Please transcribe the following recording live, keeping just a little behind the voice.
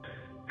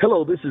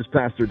Hello, this is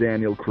Pastor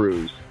Daniel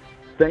Cruz.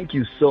 Thank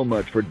you so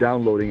much for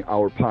downloading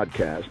our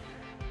podcast.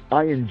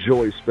 I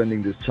enjoy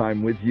spending this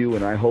time with you,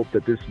 and I hope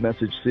that this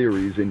message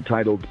series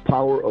entitled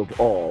Power of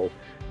All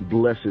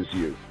blesses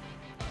you.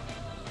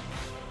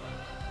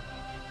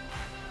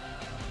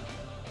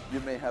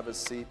 You may have a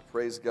seat.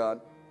 Praise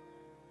God.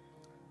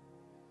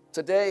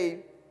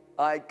 Today,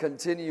 I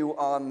continue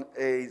on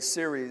a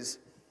series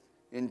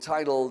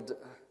entitled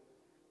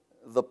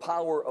The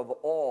Power of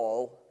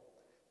All,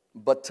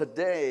 but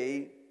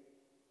today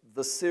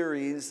the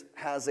series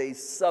has a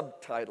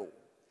subtitle.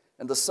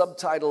 And the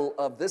subtitle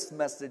of this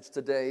message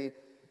today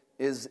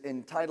is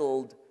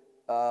entitled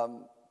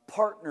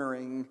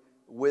Partnering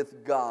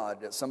with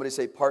God. Somebody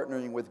say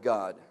partnering with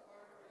God.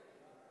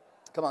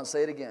 Come on,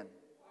 say it again.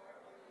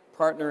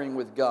 Partnering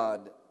with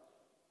God.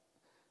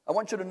 I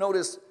want you to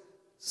notice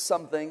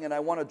something, and I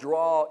want to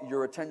draw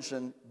your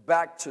attention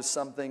back to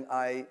something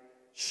I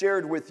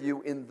shared with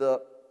you in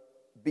the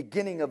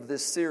beginning of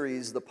this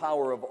series, The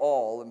Power of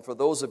All. And for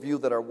those of you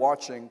that are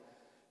watching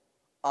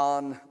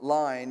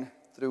online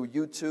through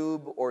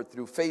YouTube or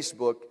through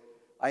Facebook,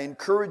 I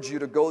encourage you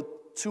to go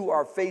to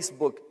our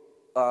Facebook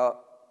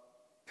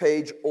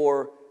page,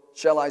 or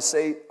shall I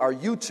say our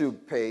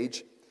YouTube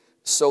page,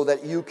 so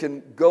that you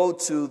can go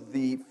to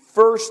the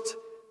first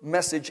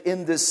message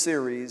in this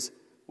series,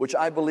 which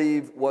I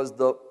believe was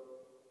the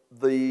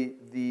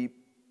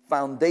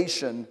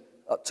foundation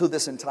to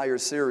this entire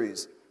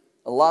series.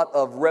 A lot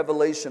of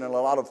revelation and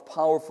a lot of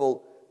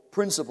powerful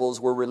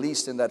principles were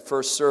released in that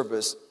first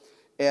service.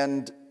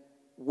 And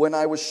when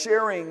I was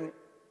sharing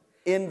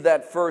in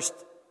that first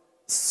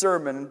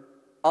sermon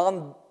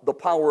on the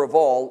power of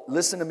all,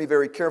 listen to me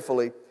very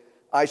carefully.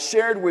 I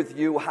shared with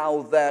you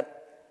how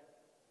that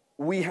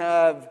we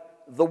have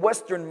the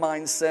Western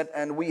mindset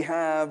and we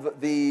have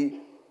the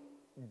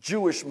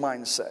Jewish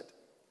mindset.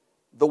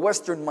 The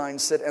Western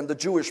mindset and the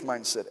Jewish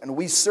mindset. And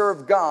we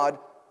serve God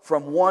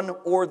from one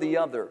or the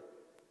other.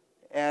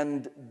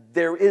 And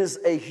there is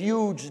a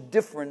huge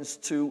difference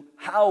to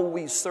how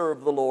we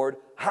serve the Lord,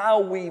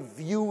 how we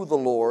view the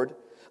Lord,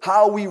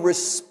 how we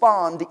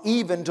respond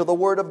even to the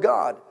Word of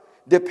God,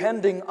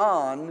 depending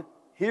on,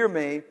 hear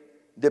me,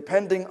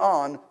 depending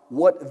on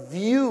what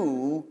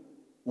view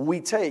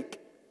we take.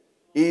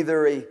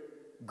 Either a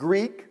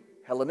Greek,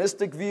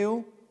 Hellenistic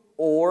view,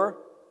 or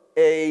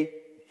a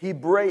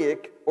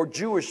Hebraic or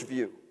Jewish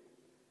view.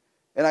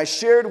 And I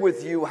shared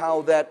with you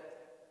how that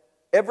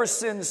ever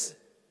since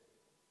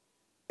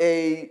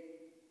a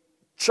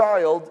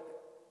child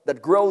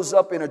that grows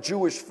up in a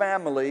Jewish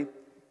family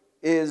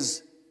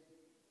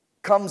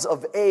comes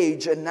of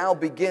age and now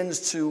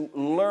begins to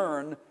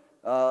learn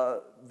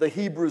the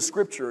Hebrew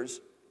Scriptures,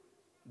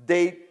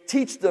 they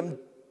teach them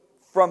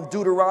from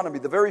Deuteronomy.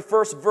 The very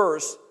first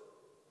verse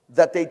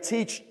that they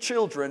teach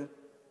children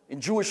in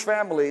Jewish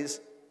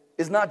families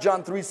is not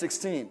John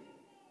 3:16.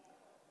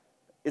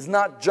 It's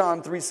not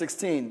John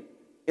 3:16.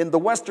 In the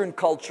Western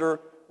culture,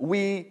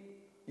 we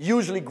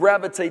usually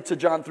gravitate to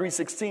John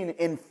 3:16.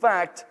 In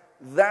fact,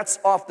 that's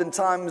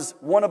oftentimes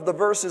one of the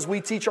verses we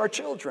teach our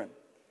children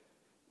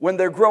when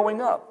they're growing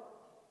up.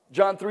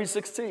 John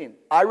 3:16.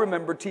 I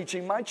remember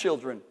teaching my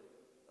children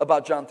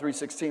about John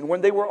 3:16 when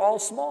they were all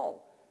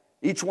small.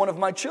 Each one of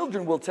my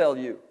children will tell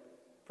you,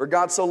 "For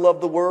God so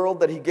loved the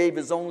world that He gave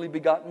His only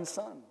begotten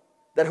Son,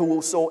 that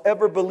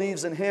whosoever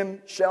believes in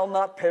Him shall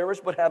not perish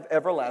but have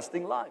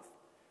everlasting life."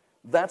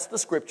 That's the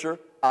scripture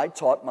I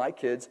taught my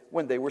kids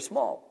when they were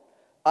small.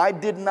 I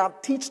did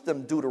not teach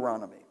them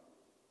Deuteronomy.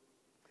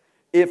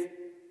 If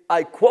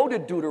I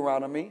quoted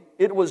Deuteronomy,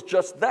 it was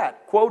just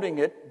that, quoting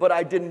it, but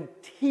I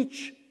didn't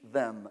teach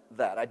them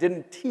that. I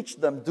didn't teach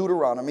them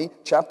Deuteronomy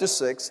chapter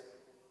 6,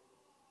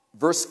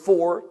 verse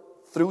 4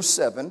 through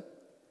 7.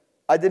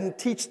 I didn't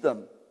teach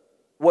them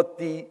what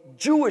the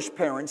Jewish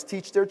parents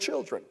teach their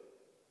children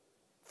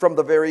from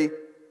a very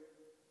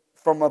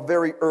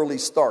early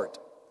start.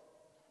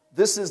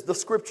 This is the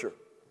scripture.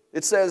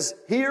 It says,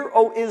 "Hear,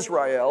 O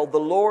Israel, the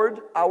Lord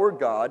our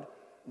God,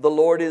 the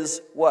Lord is"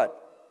 what?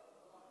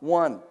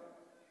 One.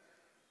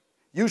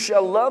 "You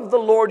shall love the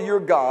Lord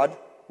your God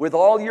with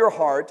all your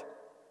heart,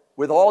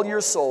 with all your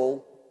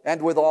soul,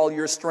 and with all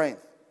your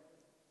strength."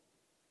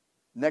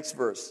 Next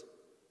verse.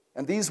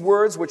 "And these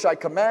words which I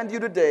command you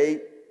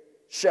today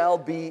shall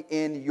be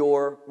in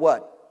your"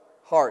 what?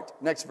 Heart.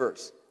 Next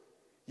verse.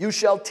 "You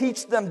shall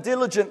teach them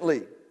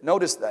diligently."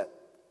 Notice that.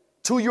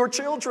 "To your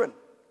children."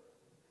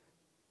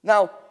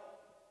 Now,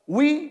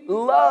 we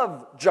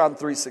love John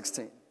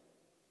 3:16.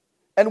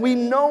 And we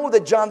know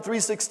that John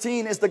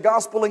 3:16 is the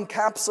gospel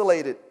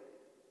encapsulated.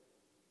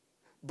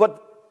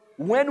 But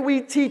when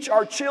we teach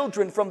our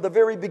children from the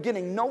very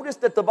beginning, notice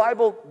that the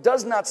Bible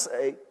does not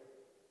say,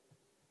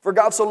 "For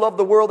God so loved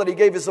the world that He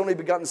gave His only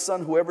begotten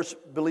Son, whoever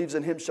believes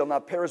in Him shall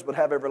not perish but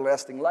have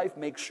everlasting life."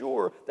 Make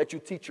sure that you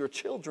teach your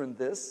children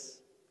this.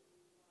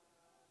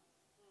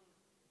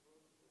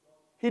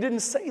 He didn't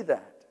say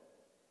that.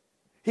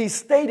 He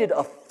stated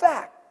a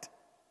fact,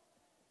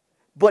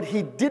 but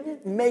He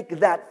didn't make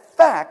that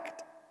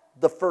fact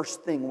the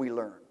first thing we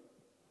learn.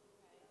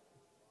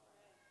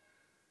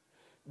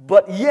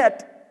 But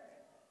yet,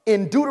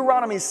 In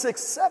Deuteronomy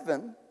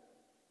 6:7,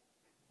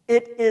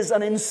 it is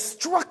an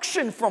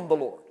instruction from the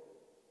Lord.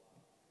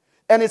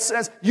 And it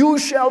says, you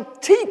shall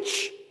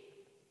teach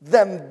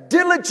them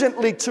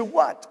diligently to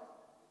what?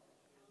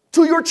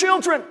 To your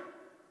children.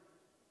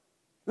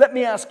 Let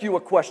me ask you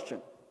a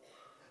question.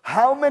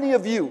 How many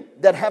of you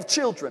that have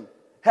children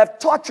have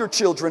taught your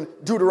children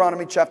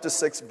Deuteronomy chapter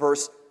 6,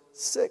 verse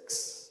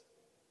 6?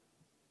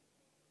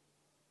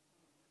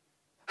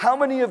 How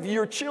many of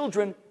your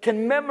children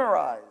can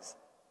memorize?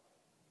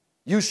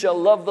 You shall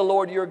love the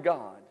Lord your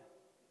God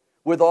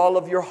with all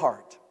of your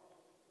heart,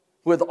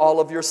 with all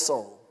of your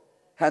soul,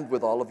 and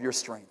with all of your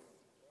strength.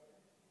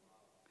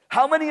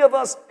 How many of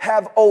us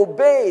have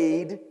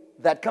obeyed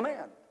that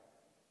command?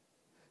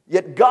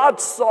 Yet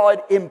God saw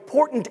it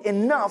important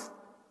enough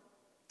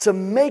to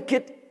make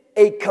it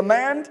a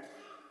command,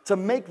 to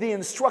make the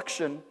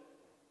instruction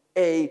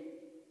a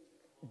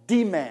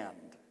demand.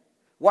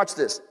 Watch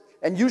this.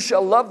 And you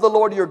shall love the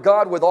Lord your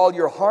God with all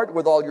your heart,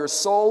 with all your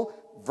soul,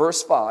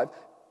 verse 5,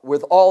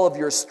 with all of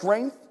your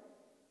strength.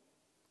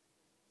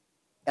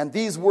 And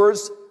these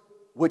words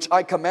which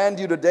I command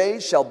you today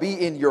shall be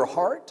in your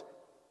heart.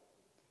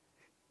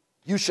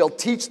 You shall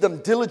teach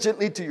them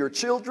diligently to your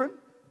children.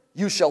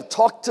 You shall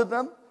talk to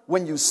them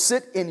when you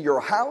sit in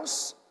your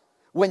house,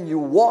 when you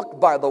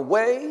walk by the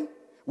way,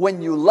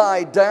 when you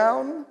lie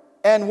down,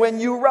 and when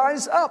you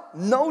rise up.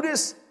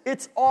 Notice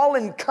it's all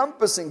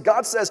encompassing.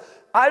 God says,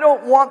 I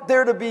don't want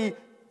there to be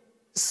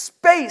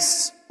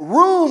space,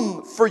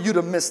 room for you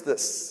to miss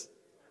this.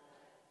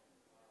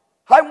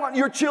 I want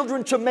your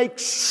children to make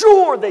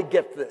sure they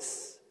get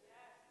this.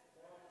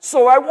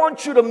 So I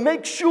want you to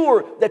make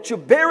sure that you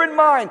bear in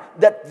mind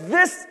that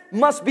this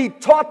must be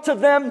taught to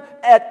them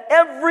at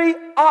every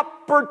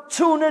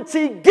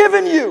opportunity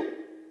given you.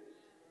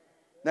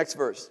 Next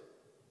verse.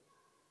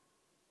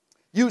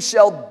 You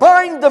shall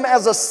bind them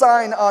as a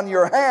sign on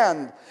your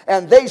hand,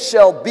 and they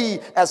shall be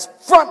as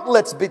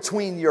frontlets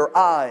between your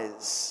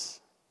eyes.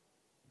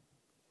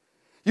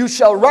 You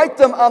shall write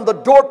them on the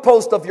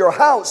doorpost of your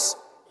house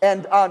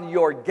and on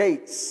your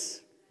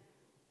gates.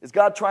 Is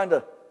God trying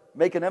to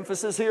make an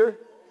emphasis here?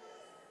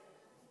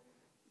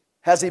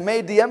 Has He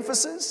made the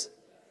emphasis?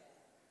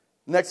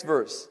 Next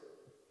verse.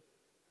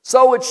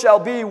 So it shall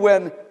be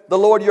when the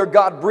Lord your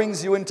God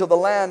brings you into the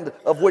land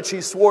of which He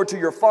swore to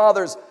your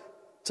fathers,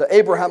 to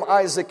Abraham,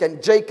 Isaac,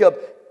 and Jacob,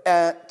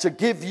 to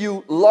give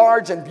you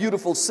large and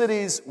beautiful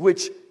cities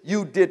which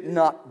you did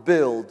not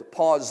build.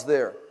 Pause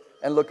there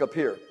and look up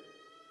here.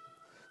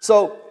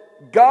 So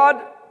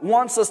God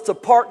wants us to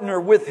partner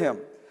with Him.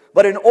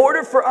 But in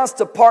order for us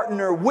to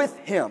partner with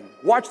Him,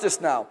 watch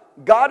this now,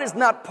 God is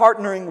not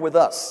partnering with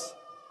us.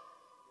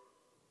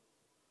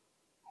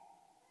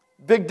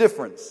 Big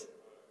difference.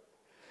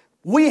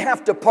 We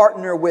have to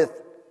partner with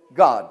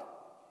God.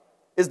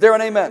 Is there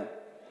an amen?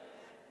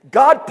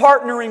 God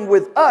partnering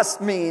with us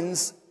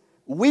means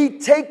we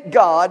take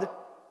God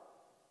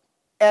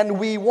and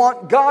we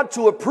want God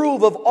to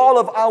approve of all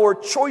of our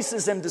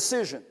choices and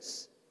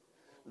decisions.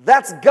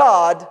 That's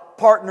God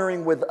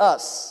partnering with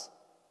us.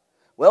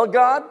 Well,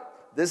 God,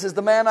 this is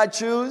the man I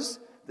choose.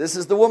 This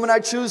is the woman I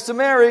choose to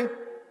marry.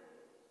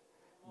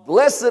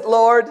 Bless it,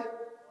 Lord.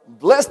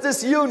 Bless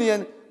this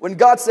union. When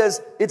God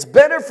says, it's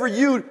better for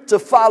you to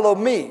follow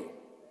me.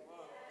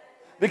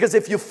 Because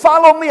if you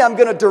follow me, I'm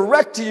going to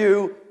direct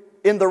you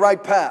in the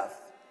right path.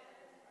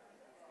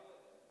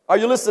 Are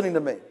you listening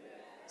to me?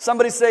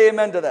 Somebody say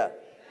amen to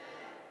that.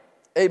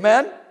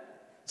 Amen?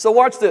 So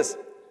watch this.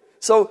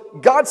 So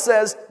God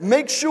says,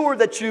 make sure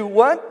that you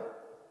what?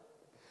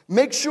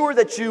 Make sure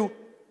that you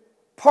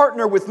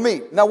partner with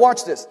me. Now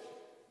watch this.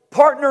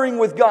 Partnering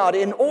with God.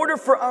 In order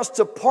for us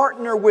to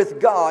partner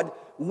with God,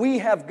 we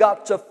have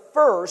got to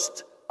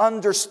first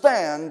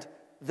understand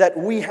that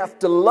we have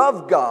to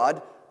love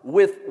God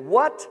with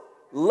what?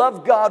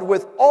 Love God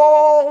with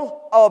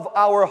all of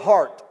our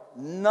heart,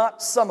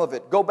 not some of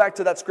it. Go back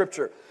to that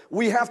scripture.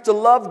 We have to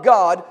love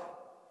God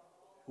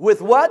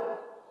with what?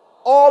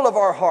 All of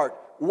our heart.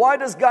 Why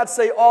does God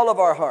say all of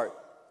our heart?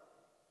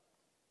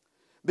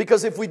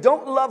 Because if we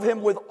don't love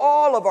Him with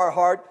all of our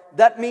heart,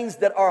 that means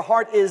that our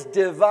heart is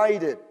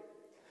divided.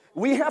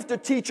 We have to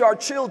teach our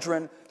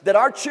children that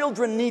our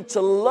children need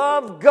to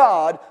love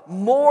God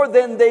more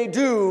than they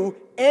do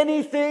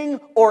anything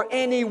or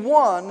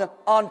anyone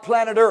on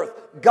planet Earth.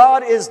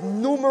 God is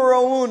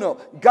numero uno.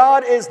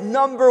 God is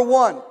number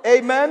one.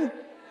 Amen?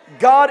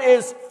 God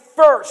is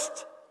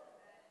first.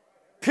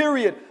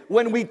 Period.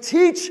 When we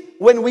teach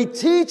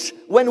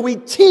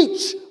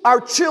our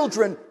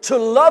children to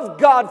love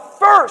God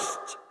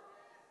first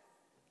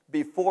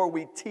before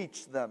we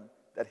teach them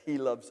that He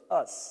loves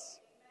us.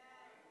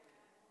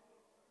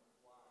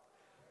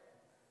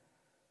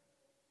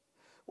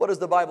 What does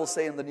the Bible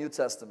say in the New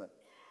Testament?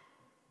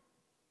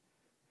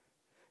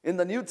 In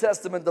the New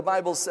Testament, the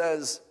Bible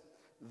says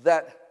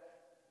that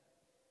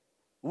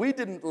we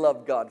didn't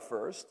love God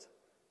first.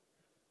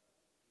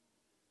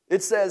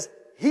 It says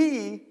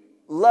He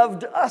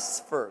loved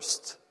us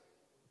first.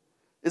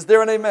 Is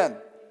there an amen?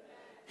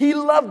 He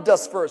loved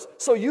us first.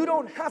 So you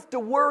don't have to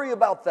worry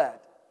about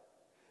that.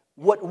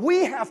 What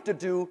we have to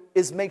do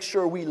is make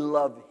sure we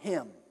love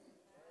Him.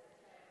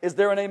 Is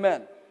there an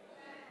amen?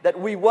 That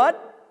we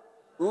what?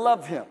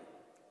 Love Him.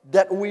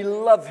 That we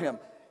love Him.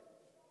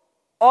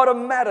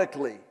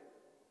 Automatically,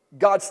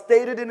 God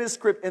stated in His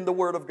script, in the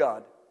Word of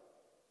God,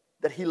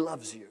 that He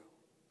loves you.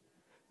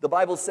 The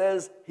Bible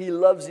says He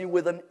loves you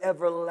with an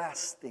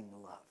everlasting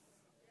love.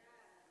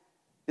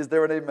 Is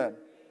there an amen?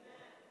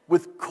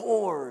 With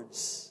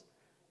cords,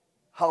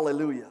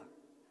 hallelujah,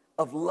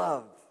 of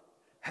love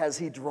has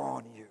He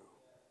drawn you.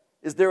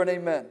 Is there an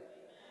amen?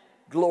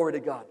 Glory to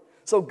God.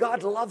 So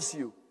God loves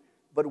you,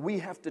 but we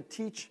have to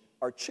teach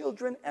our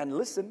children, and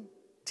listen,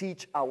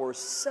 teach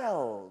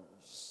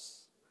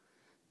ourselves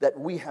that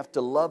we have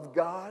to love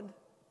God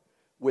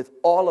with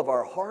all of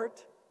our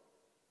heart,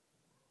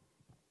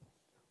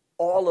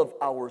 all of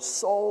our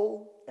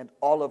soul, and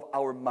all of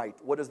our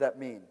might. What does that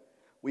mean?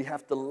 We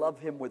have to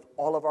love Him with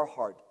all of our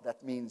heart.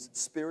 That means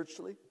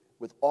spiritually,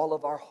 with all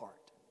of our heart.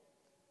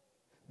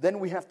 Then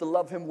we have to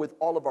love Him with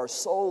all of our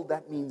soul.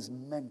 That means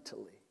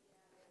mentally,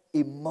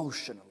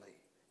 emotionally.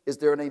 Is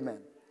there an amen?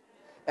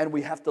 And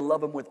we have to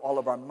love Him with all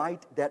of our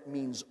might. That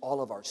means all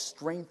of our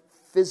strength.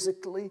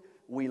 Physically,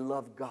 we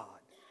love God.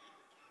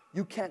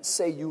 You can't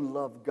say you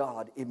love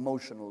God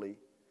emotionally,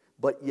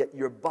 but yet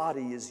your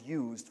body is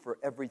used for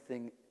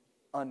everything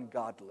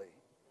ungodly.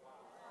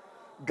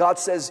 God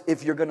says,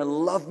 if you're going to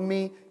love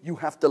me, you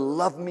have to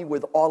love me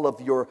with all of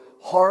your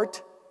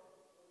heart.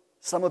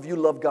 Some of you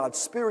love God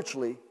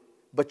spiritually,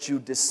 but you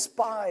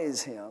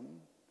despise Him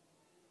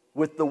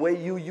with the way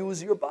you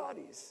use your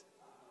bodies.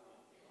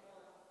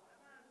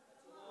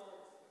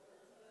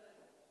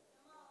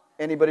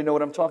 Anybody know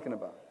what I'm talking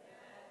about?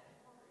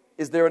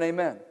 Is there an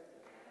amen?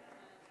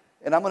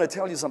 And I'm going to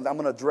tell you something. I'm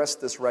going to address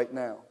this right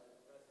now.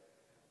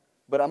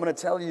 But I'm going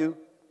to tell you,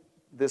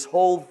 this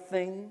whole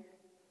thing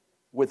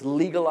with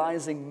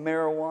legalizing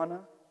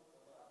marijuana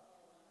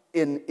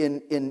in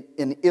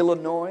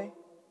Illinois,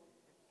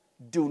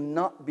 do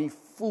not be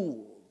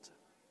fooled.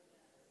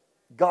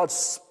 God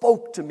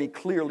spoke to me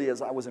clearly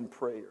as I was in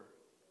prayer.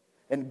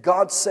 And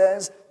God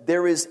says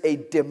there is a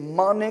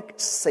demonic,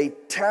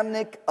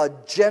 satanic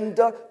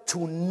agenda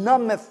to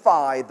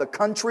nullify the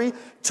country,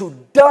 to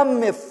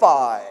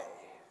dumbify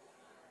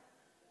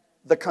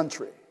the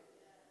country.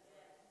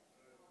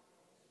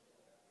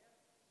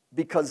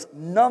 Because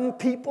numb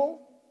people,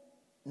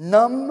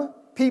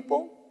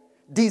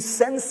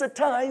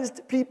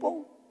 desensitized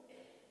people,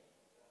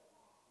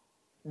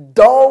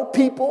 dull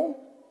people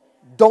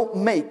don't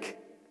make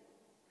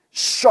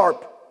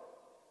sharp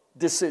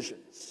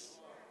decisions.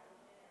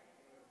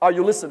 Are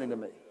you listening to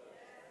me?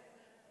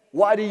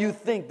 Why do you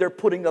think they're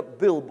putting up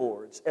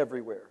billboards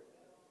everywhere?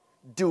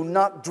 Do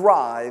not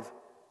drive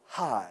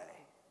high.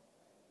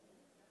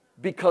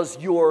 Because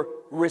your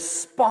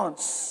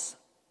response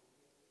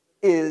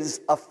is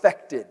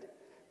affected.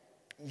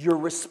 Your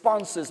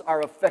responses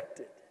are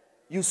affected.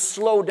 You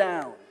slow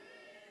down.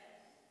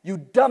 You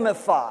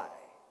dumbify.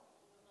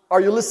 Are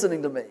you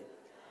listening to me?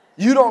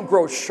 You don't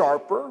grow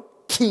sharper,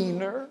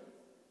 keener.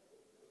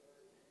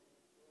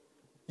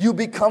 You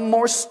become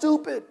more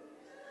stupid.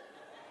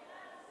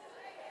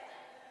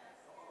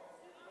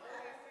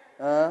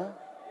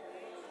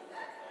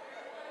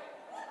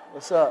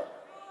 What's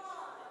up?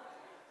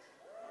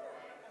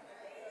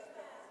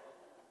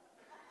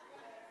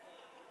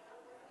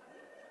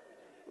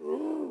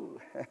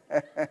 Ooh.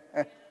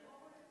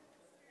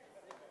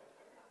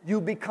 You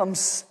become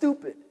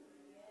stupid.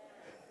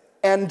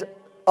 And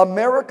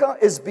America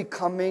is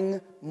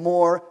becoming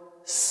more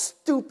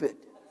stupid,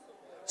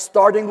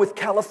 starting with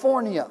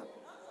California.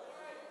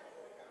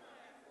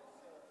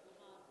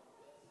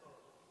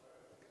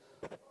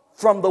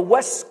 From the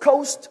West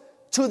Coast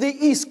to the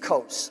East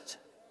Coast.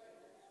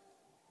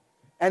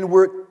 And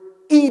we're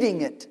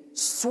eating it,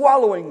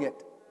 swallowing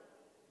it.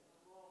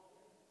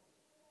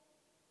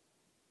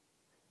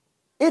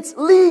 It's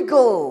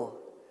legal.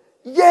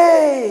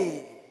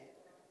 Yay!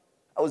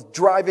 I was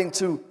driving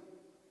to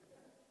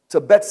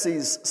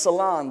Betsy's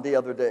salon the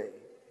other day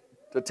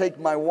to take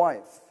my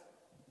wife.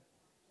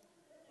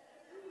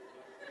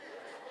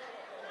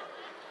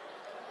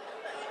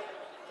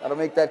 Gotta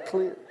make that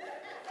clear.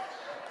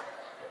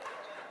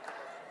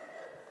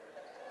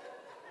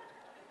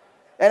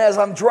 And as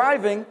I'm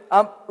driving,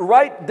 I'm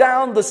right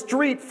down the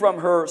street from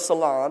her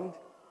salon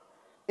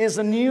is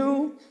a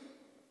new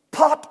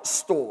pot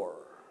store,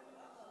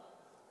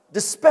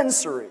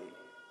 dispensary.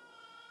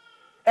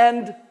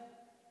 And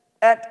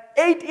at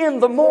 8 in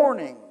the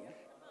morning,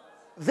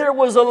 there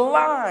was a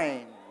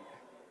line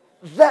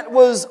that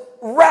was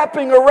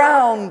wrapping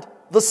around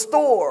the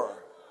store.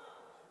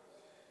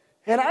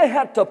 And I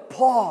had to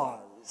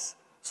pause,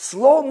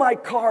 slow my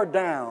car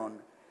down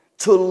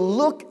to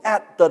look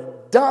at the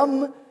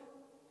dumb.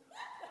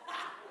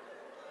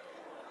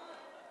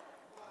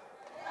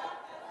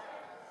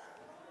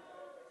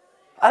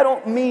 I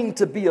don't mean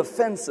to be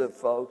offensive,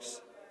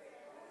 folks.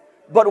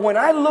 But when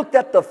I looked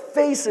at the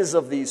faces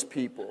of these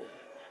people,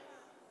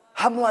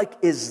 I'm like,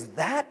 is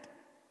that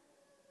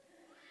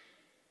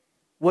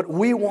what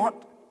we want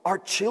our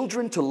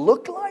children to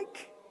look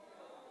like?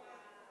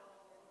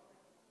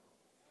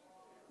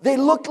 They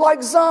looked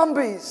like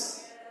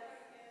zombies.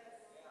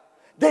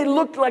 They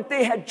looked like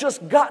they had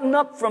just gotten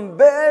up from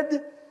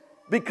bed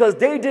because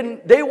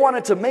they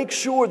wanted to make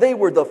sure they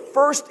were the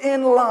first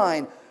in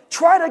line.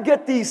 Try to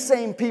get these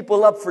same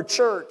people up for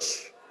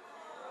church.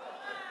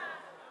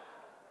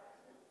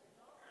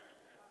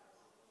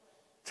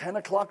 10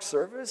 o'clock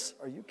service?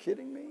 Are you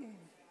kidding me?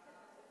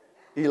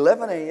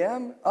 11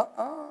 a.m.?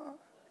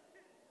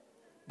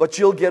 But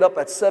you'll get up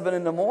at 7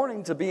 in the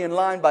morning to be in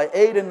line by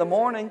 8 in the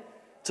morning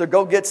to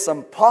go get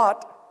some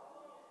pot.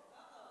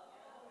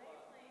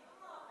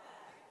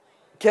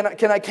 Can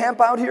I camp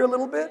out here a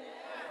little bit?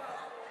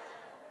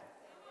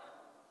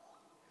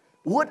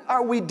 What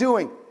are we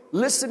doing?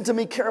 Listen to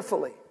me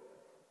carefully.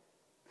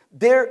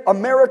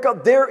 America,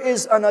 there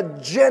is an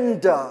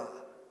agenda,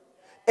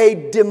 a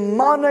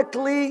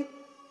demonically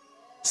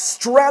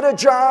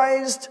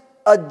strategized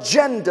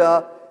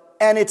agenda,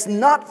 and it's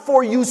not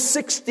for you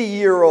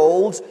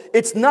 60-year-olds.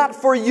 It's not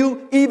for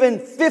you even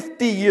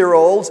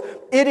 50-year-olds.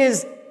 It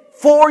is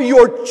for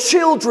your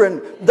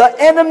children. The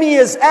enemy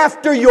is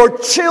after your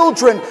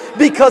children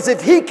because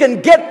if he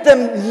can get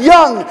them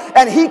young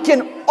and he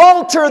can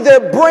alter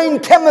their brain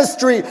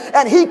chemistry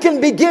and he can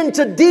begin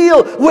to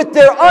deal with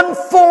their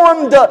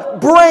unformed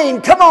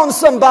brain, come on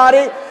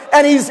somebody,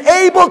 and he's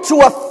able to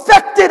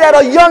affect it at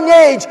a young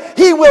age,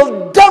 he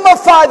will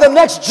dumbify the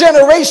next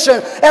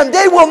generation and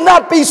they will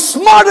not be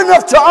smart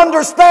enough to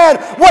understand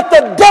what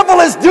the devil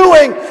is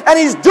doing, and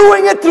he's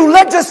doing it through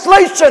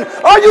legislation.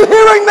 Are you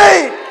hearing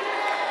me?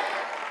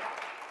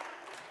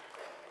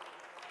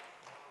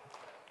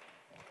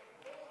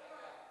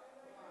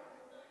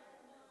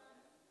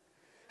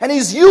 And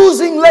he's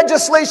using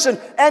legislation.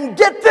 And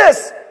get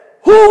this,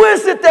 who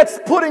is it that's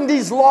putting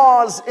these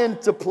laws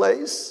into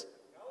place?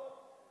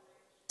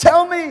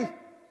 Tell me,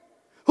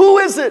 who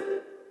is it?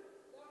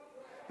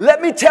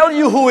 Let me tell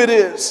you who it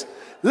is.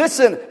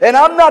 Listen, and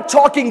I'm not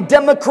talking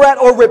Democrat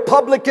or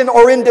Republican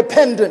or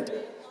independent.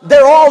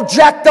 They're all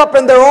jacked up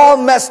and they're all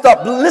messed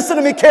up. Listen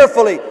to me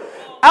carefully.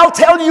 I'll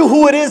tell you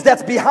who it is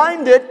that's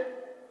behind it.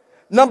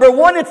 Number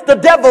one, it's the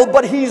devil,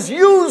 but he's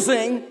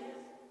using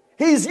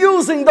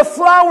the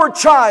flower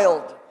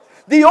child.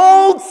 The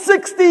old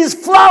 60s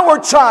flower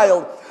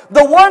child.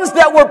 The ones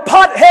that were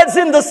potheads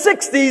in the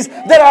 60s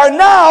that are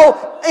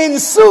now in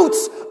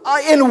suits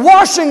in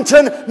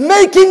Washington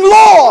making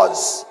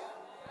laws.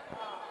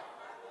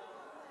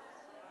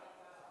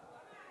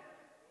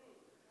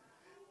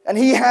 And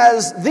he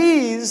has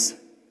these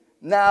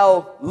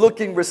now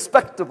looking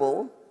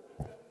respectable,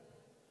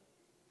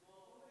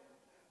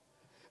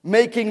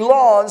 making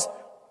laws,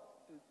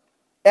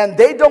 and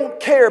they don't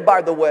care,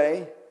 by the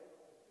way,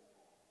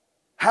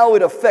 how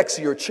it affects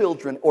your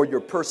children or your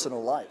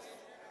personal life.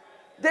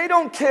 They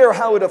don't care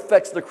how it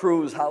affects the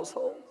Cruz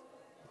household.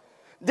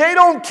 They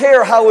don't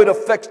care how it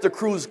affects the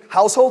Cruz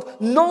household.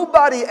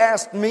 Nobody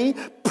asked me.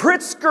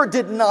 Pritzker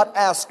did not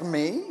ask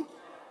me.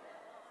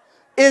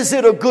 Is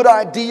it a good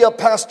idea,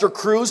 Pastor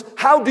Cruz?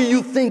 How do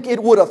you think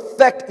it would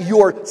affect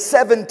your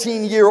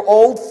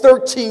 17-year-old,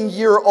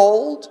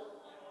 13-year-old?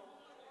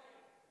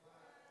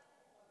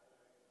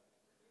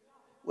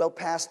 Well,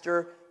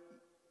 Pastor,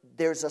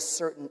 there's a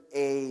certain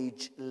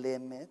age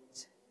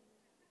limit.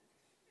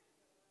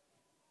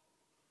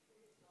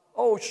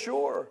 Oh,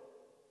 sure.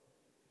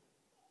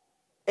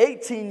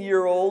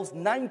 18-year-olds,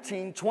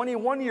 19,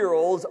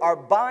 21-year-olds are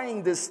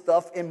buying this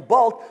stuff in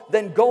bulk,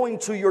 then going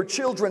to your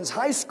children's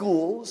high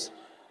schools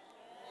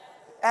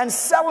and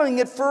selling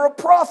it for a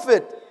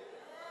profit.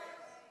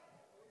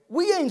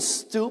 We ain't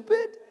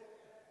stupid.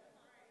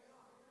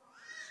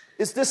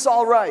 Is this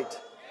all right?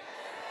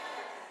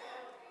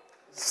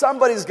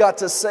 Somebody's got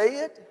to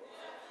say it.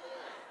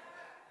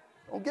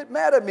 Don't get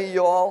mad at me,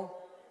 y'all.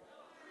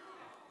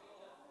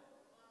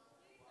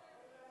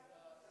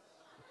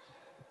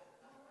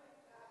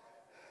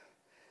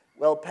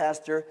 Well,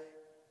 Pastor,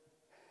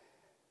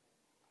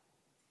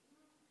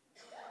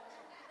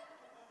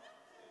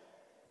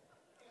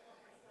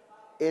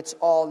 it's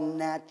all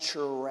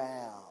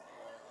natural.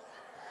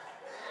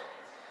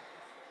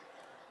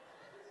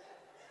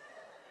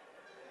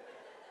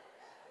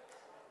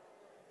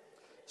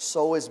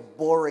 So is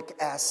boric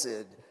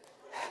acid.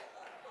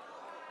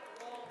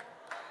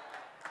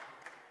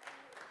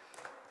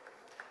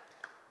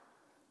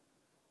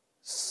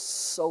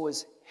 So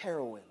is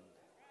heroin.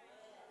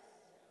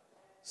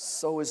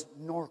 So is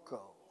Norco.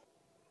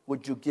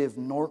 Would you give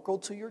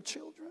Norco to your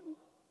children?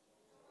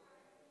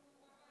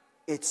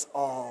 It's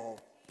all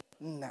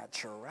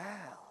natural.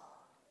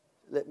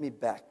 Let me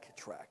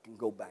backtrack and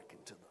go back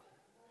into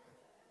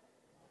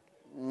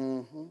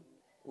the...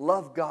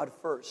 Love God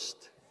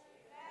first.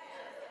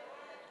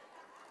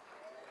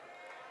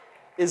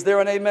 Is there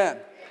an amen?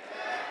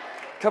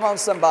 Come on,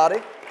 somebody.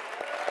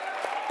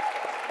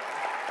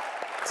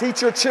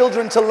 Teach your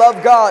children to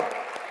love God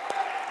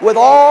with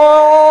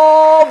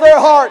all their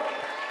heart,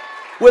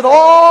 with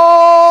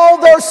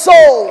all their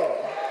soul,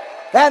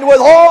 and with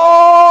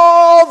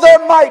all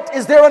their might.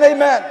 Is there an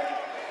amen?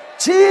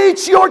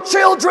 Teach your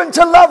children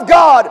to love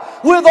God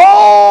with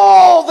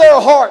all their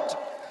heart,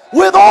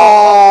 with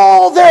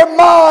all their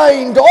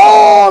mind,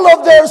 all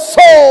of their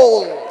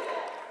soul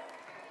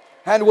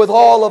and with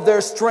all of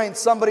their strength.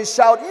 Somebody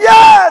shout,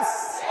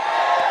 yes!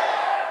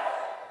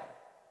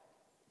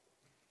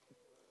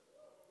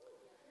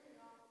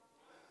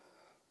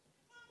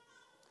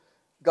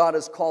 God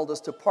has called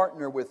us to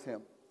partner with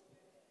Him.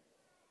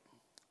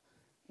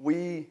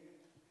 We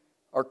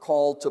are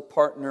called to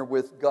partner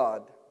with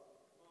God.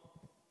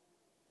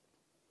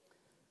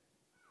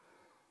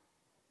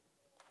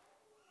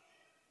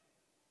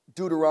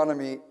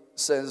 Deuteronomy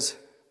says,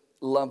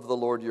 love the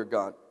Lord your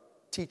God.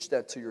 Teach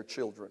that to your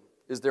children.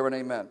 Is there an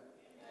amen?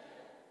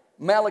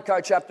 Malachi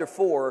chapter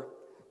 4.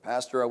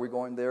 Pastor, are we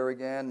going there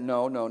again?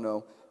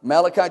 No.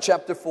 Malachi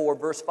chapter 4,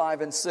 verse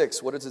 5 and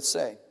 6. What does it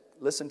say?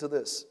 Listen to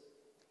this.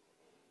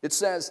 It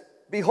says,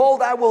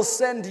 behold, I will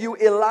send you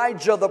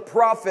Elijah the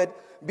prophet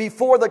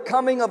before the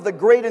coming of the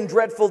great and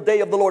dreadful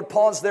day of the Lord.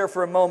 Pause there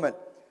for a moment.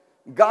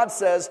 God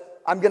says,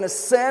 I'm going to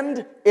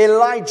send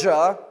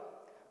Elijah,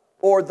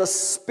 or the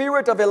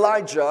spirit of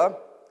Elijah,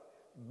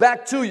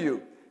 back to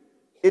you.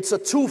 It's a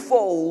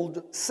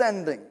twofold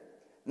sending.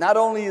 Not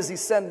only is He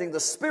sending the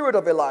spirit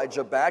of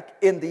Elijah back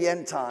in the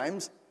end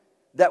times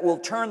that will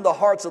turn the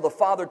hearts of the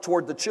father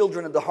toward the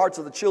children and the hearts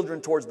of the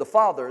children towards the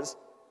fathers,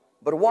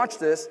 but watch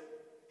this,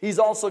 He's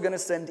also going to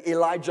send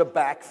Elijah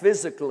back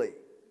physically.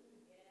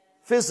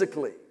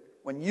 Physically.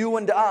 When you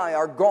and I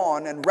are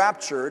gone and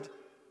raptured,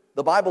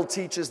 the Bible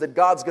teaches that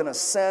God's going to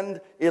send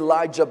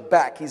Elijah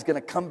back. He's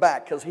going to come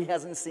back because he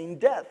hasn't seen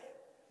death.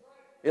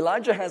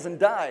 Elijah hasn't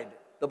died.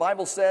 The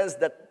Bible says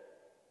that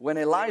when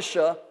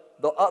Elisha,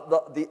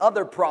 the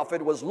other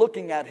prophet, was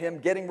looking at him,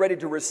 getting ready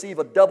to receive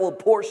a double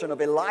portion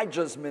of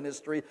Elijah's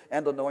ministry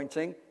and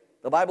anointing,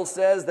 the Bible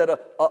says that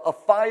a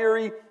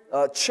fiery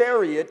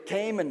chariot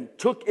came and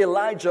took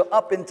Elijah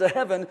up into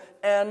heaven,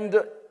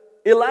 and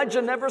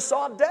Elijah never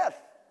saw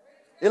death.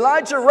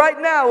 Elijah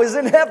right now is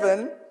in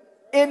heaven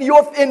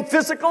in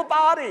physical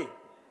body.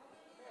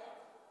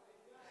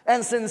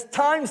 And since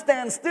time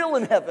stands still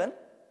in heaven,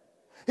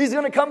 he's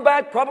going to come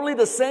back probably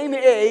the same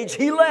age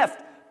he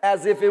left,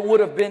 as if it would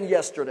have been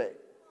yesterday.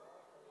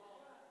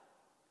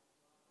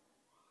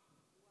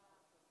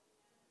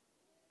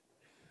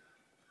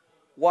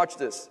 Watch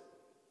this.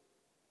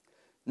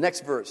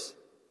 Next verse.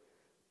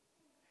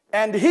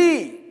 And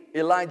he,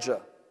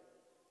 Elijah,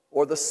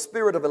 or the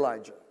spirit of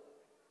Elijah,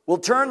 will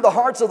turn the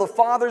hearts of the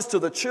fathers to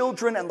the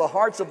children and the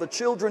hearts of the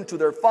children to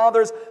their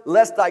fathers,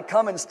 lest I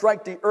come and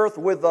strike the earth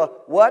with a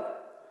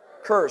what?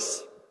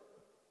 Curse.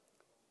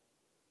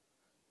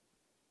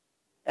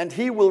 And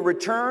he will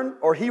return,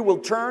 or he will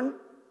turn,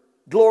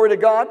 glory to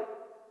God.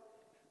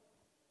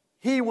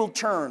 He will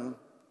turn,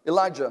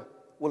 Elijah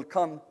will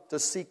come to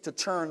seek to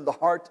turn the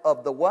heart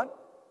of the what?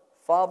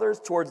 Fathers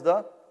towards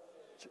the,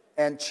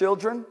 and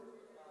children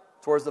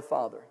towards the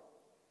Father.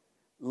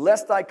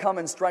 Lest I come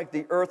and strike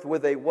the earth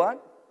with a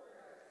what?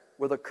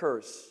 With a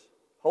curse.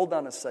 Hold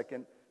on a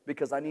second,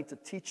 because I need to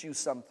teach you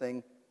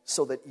something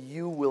so that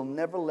you will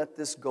never let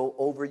this go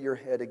over your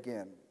head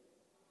again.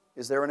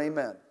 Is there an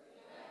amen?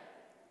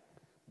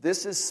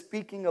 This is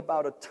speaking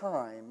about a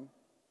time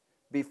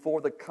before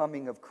the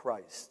coming of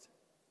Christ.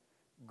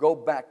 Go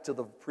back to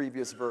the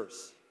previous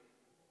verse.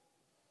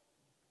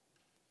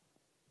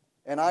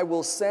 And I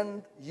will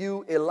send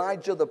you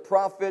Elijah the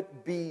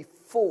prophet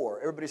before.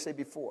 Everybody say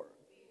before.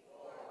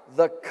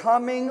 The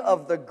coming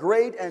of the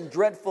great and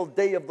dreadful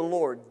day of the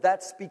Lord.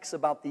 That speaks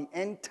about the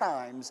end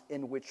times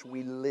in which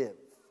we live.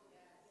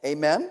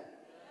 Amen?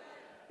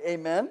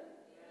 Amen?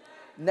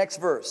 Next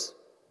verse.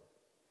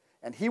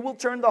 And he will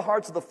turn the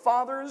hearts of the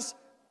fathers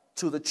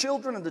to the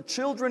children, and the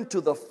children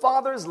to the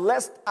fathers,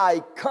 lest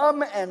I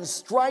come and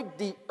strike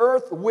the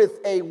earth with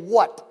a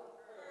what?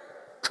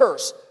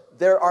 Curse.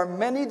 There are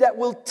many that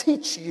will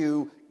teach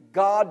you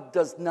God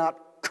does not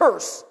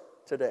curse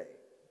today.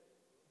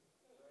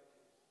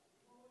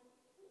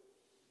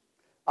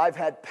 I've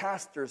had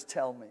pastors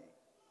tell me,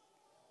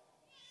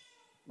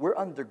 we're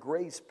under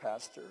grace,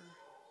 Pastor.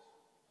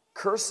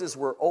 Curses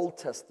were Old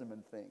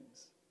Testament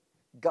things.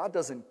 God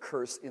doesn't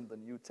curse in the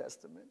New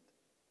Testament.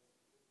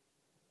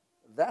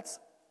 That's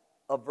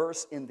a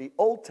verse in the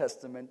Old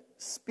Testament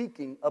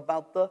speaking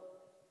about the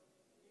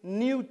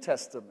New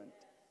Testament.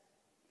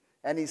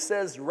 And he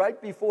says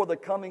right before the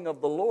coming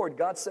of the Lord,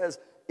 God says,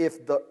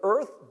 if the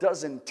earth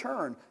doesn't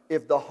turn,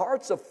 if the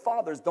hearts of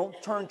fathers don't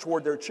turn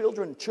toward their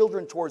children,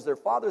 children towards their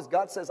fathers,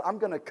 God says, I'm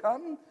going to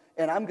come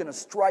and I'm going to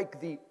strike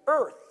the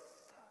earth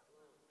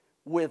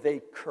with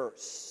a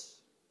curse.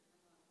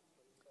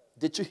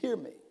 Did you hear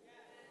me?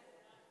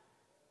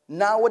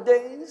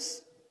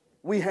 Nowadays,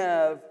 we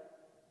have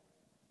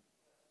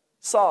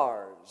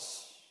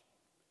SARS.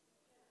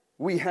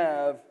 We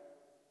have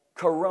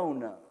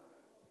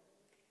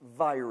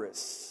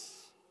coronavirus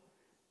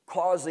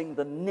causing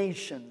the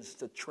nations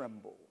to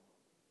tremble.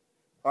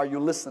 Are you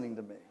listening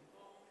to me?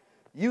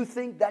 You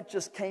think that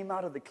just came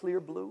out of the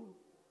clear blue?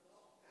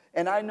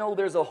 And I know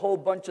there's a whole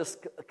bunch of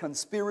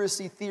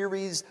conspiracy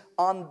theories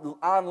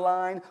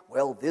online.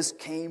 Well, this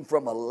came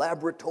from a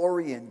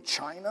laboratory in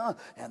China,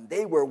 and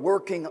they were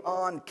working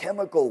on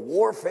chemical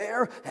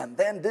warfare, and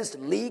then this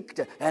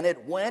leaked, and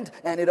it went,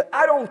 and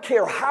I don't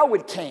care how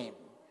it came.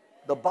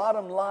 The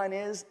bottom line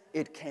is,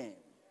 it came.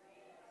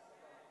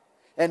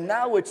 And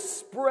now it's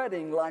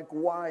spreading like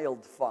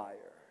wildfire.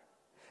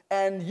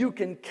 And you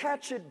can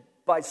catch it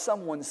by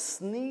someone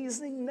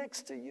sneezing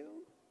next to you,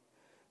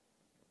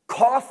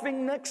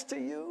 coughing next to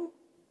you.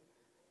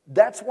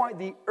 That's why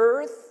the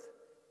earth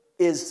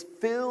is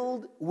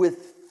filled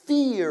with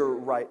fear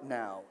right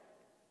now.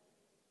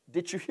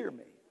 Did you hear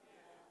me?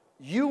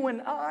 You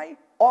and I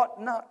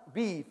ought not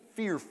be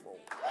fearful.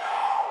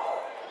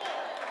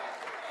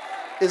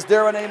 Is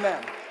there an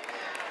amen?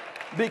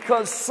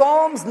 Because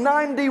Psalms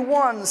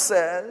 91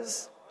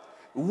 says,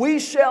 we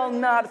shall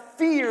not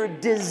fear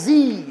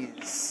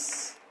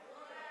disease.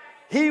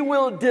 He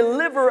will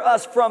deliver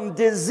us from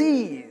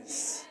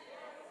disease.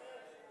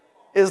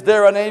 Is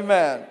there an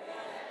amen?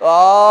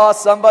 Oh,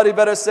 somebody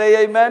better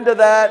say amen to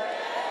that.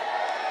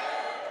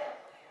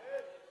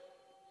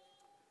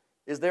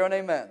 Is there an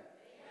amen?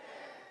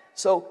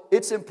 So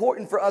it's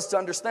important for us to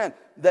understand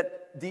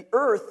that the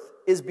earth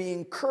is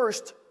being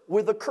cursed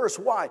with a curse.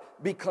 Why?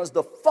 Because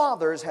the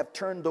fathers have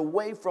turned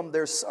away from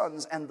their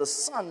sons, and the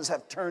sons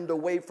have turned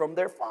away from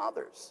their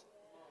fathers.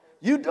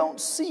 You don't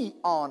see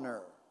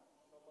honor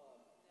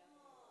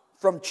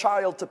from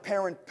child to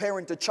parent,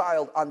 parent to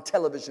child on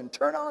television.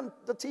 Turn on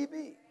the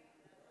TV.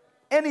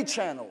 Any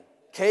channel,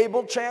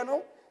 cable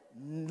channel,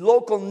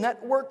 local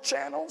network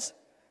channels.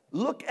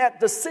 Look at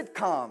the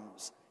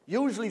sitcoms.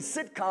 Usually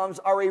sitcoms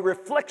are a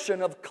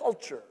reflection of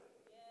culture.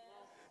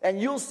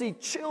 And you'll see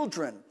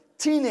children,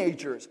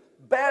 teenagers,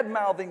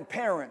 bad-mouthing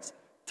parents,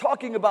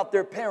 talking about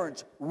their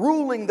parents,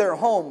 ruling their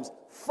homes,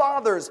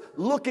 fathers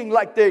looking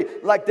like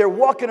they're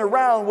walking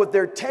around with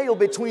their tail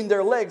between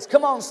their legs.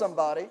 Come on,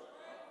 somebody.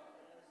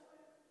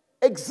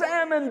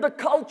 Examine the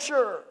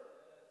culture.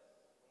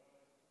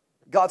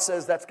 God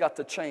says that's got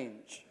to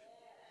change.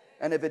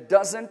 And if it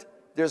doesn't,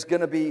 there's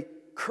going to be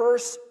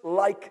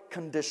curse-like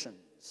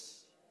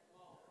conditions.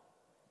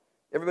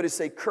 Everybody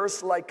say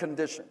curse-like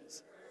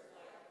conditions.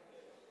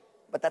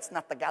 But that's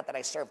not the God that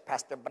I serve,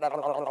 Pastor.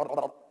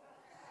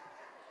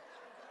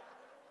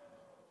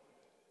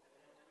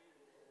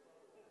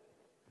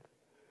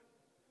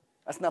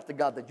 That's not the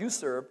God that you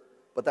serve,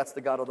 but that's the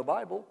God of the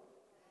Bible.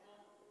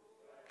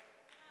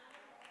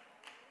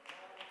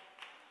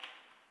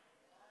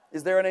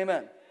 Is there an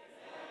amen?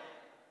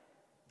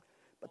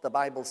 But the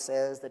Bible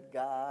says that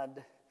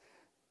God,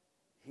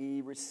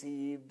 He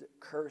received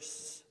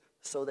curse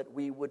so that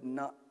we would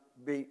not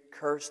be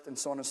cursed, and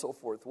so on and so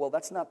forth. Well,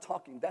 that's not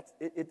talking.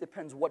 It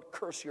depends what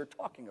curse you're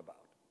talking about.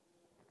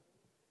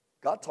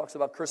 God talks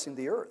about cursing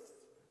the earth.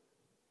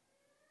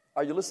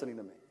 Are you listening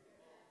to me?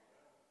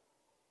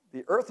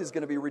 The earth is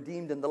going to be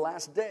redeemed in the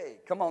last day.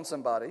 Come on,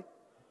 somebody.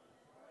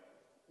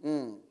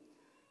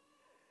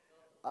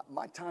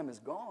 My time is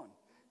gone,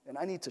 and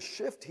I need to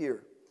shift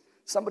here.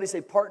 Somebody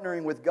say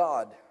partnering with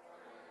God.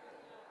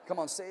 Come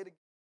on, say it again.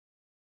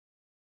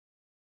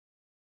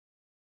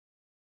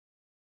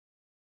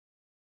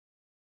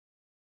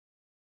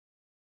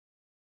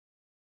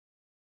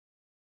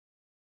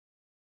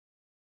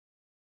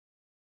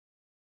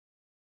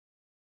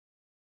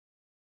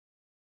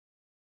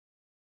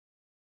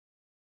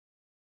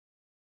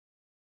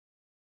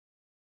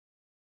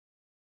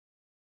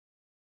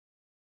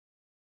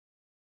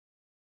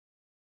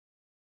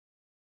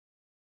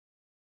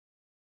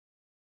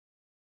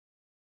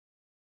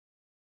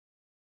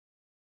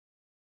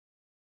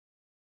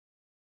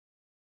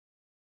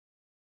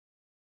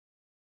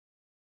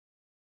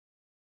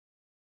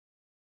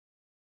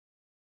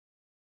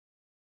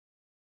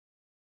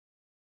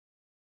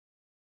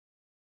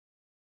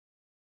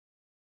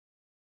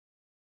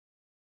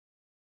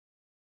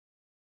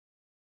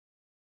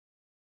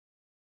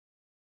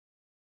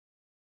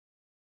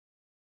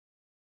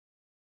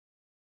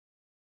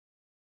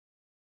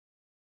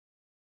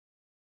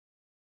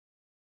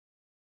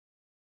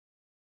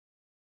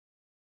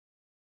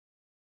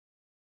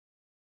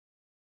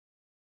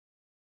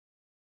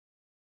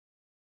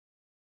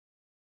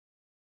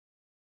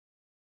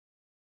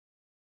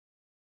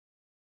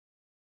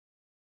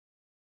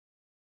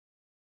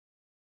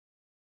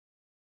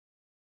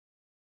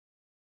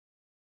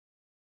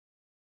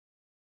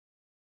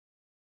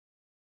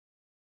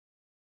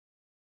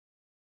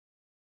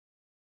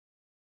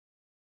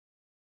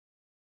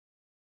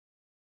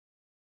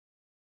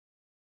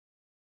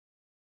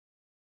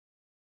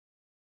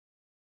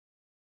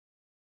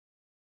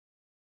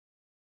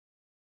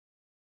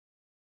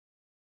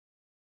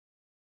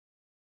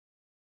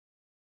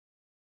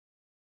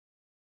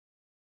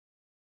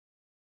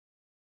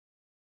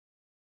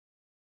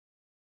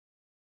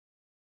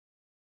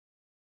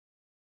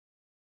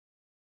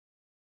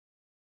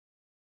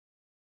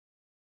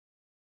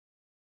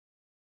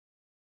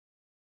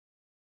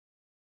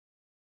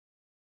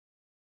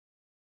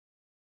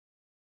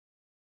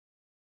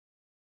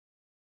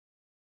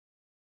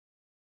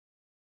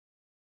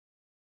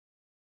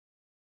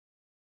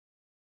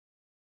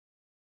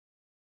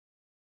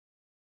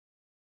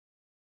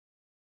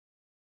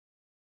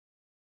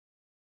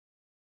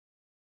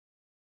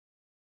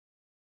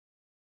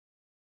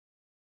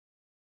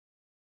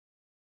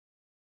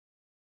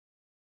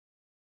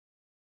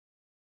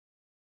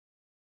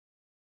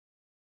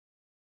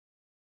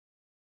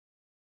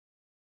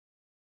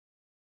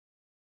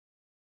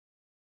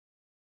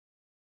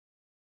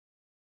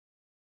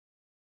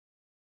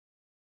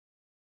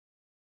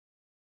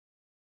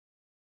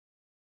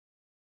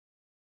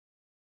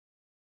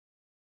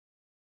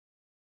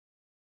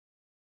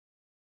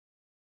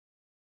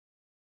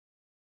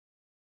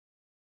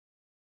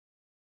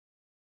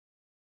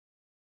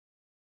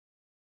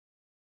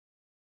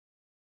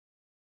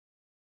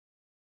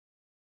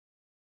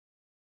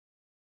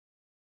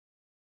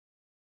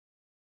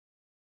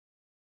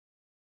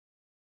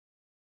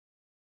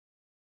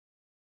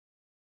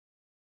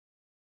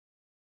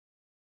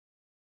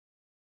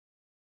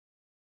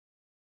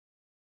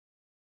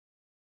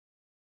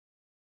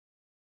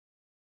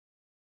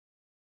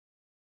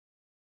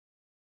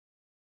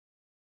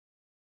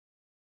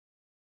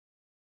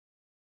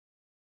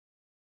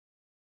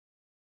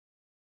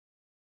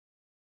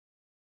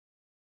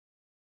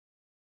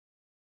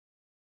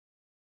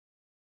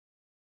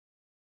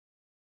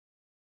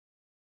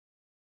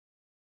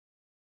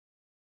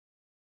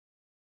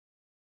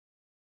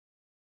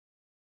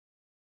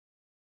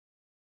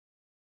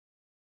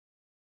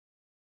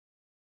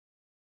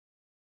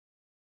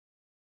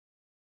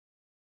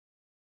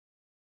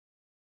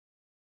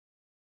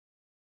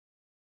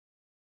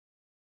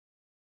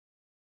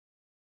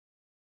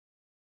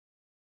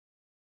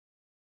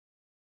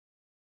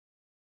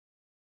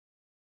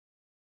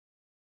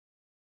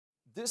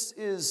 This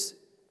is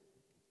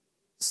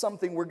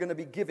something we're going to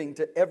be giving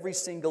to every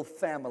single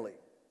family.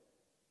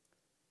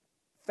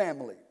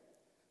 Family.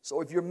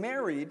 So if you're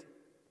married,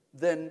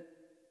 then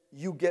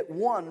you get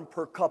one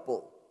per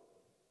couple.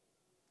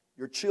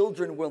 Your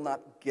children will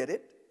not get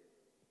it.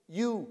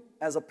 You,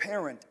 as a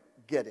parent,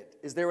 get it.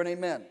 Is there an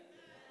amen?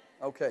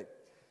 Okay.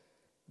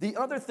 The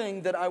other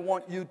thing that I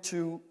want you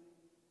to,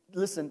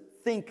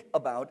 think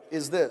about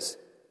is this.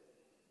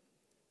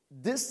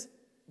 This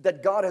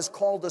that God has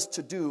called us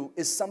to do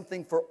is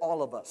something for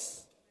all of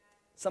us.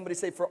 Somebody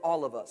say, for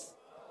all of us.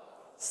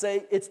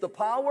 Say, it's the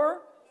power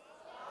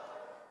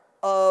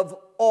of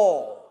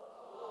all.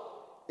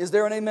 Is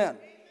there an amen?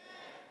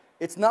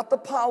 It's not the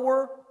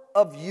power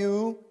of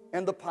you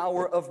and the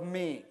power of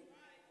me.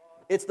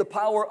 It's the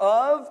power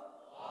of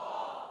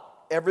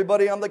all.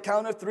 Everybody on the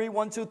count of three.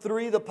 1, 2,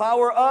 3. The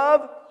power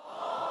of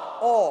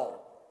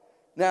all.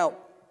 Now,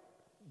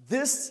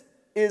 this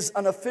is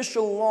an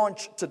official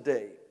launch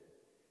today.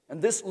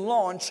 And this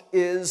launch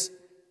is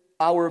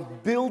our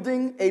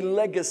Building a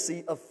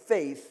Legacy of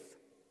Faith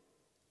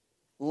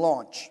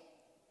launch,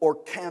 or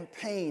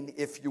campaign,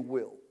 if you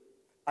will.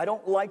 I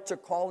don't like to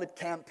call it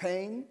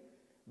campaign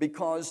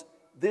because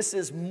this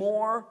is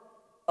more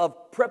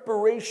of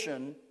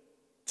preparation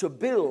to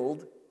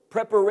build,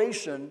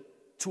 preparation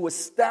to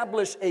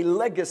establish a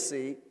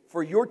legacy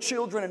for your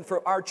children and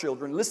for our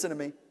children. Listen to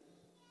me.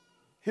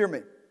 Hear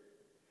me.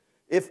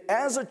 If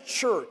as a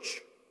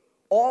church,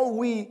 all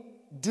we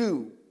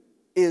do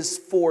is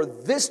for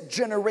this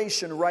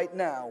generation right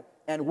now,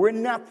 and we're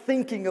not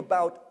thinking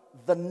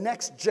about the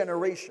next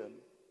generation,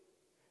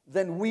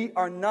 then we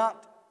are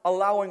not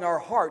allowing our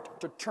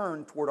heart to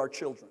turn toward our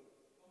children.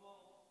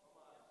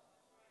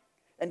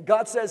 And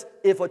God says,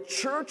 if a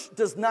church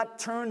does not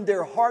turn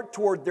their heart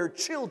toward their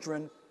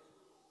children,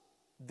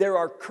 there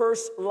are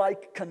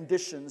curse-like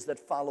conditions that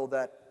follow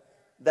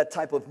that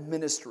type of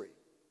ministry.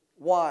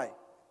 Why?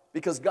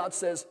 Because God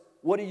says,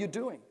 what are you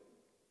doing?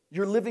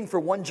 You're living for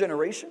one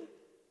generation?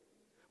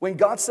 When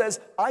God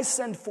says, I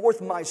send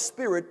forth my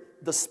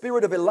spirit, the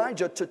spirit of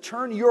Elijah, to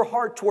turn your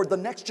heart toward the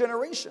next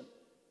generation.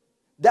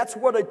 That's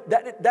what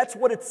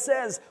it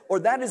says, or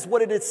that is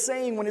what it is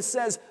saying when it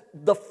says,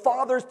 the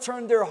fathers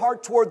turn their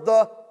heart toward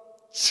the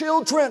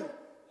children.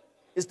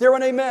 Is there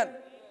an amen?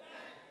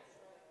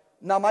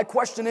 Now my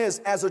question is,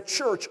 as a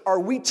church, are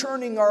we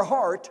turning our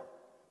heart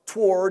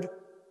toward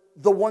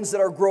the ones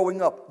that are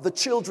growing up, the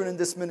children in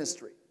this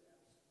ministry?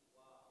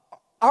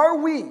 Are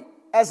we,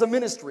 as a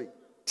ministry,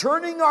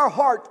 turning our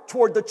heart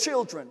toward the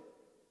children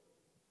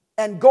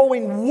and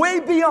going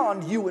way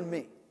beyond you and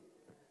me?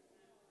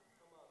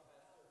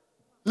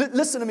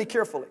 Listen to me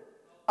carefully.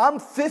 I'm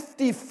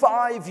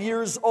 55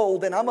 years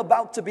old and I'm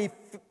about to be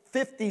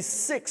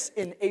 56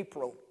 in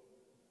April.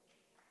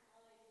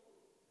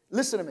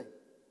 Listen to me.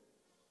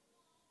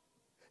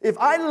 If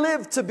I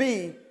live to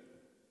be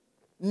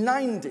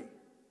 90,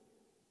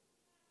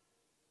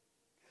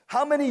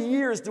 how many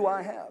years do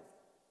I have?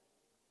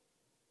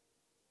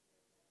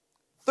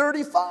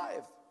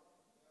 35.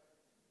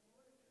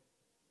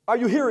 Are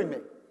you hearing me?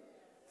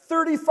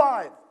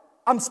 35.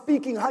 I'm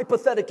speaking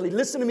hypothetically.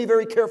 Listen to me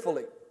very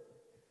carefully.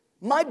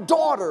 My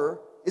daughter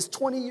is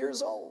 20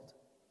 years old.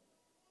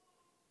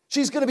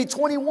 She's going to be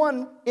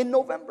 21 in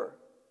November.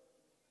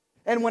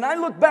 And when I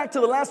look back to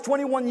the last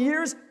 21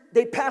 years,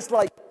 they passed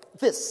like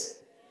this.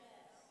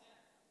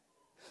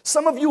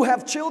 Some of you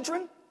have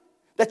children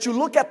that you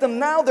look at them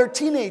now, they're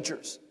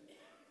teenagers.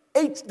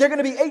 They're going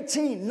to be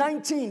 18,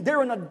 19.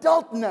 They're an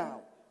adult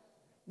now.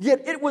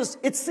 Yet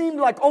it seemed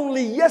like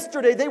only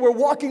yesterday they were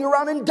walking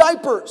around in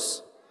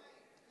diapers.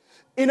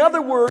 In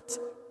other words,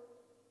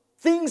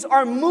 things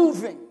are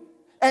moving.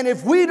 And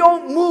if we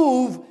don't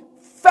move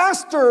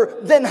faster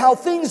than how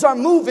things are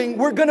moving,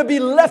 we're going to be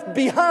left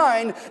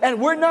behind,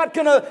 and we're not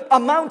going to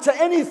amount to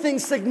anything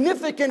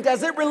significant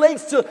as it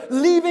relates to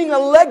leaving a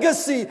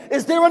legacy.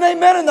 Is there an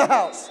amen in the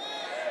house?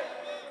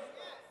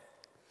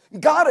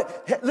 God,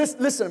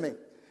 listen to me.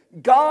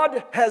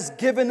 God has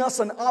given us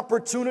an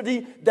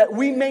opportunity that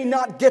we may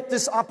not get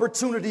this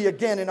opportunity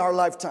again in our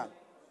lifetime.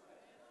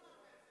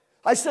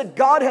 I said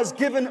God has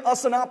given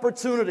us an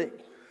opportunity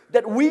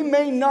that we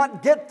may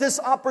not get this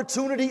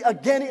opportunity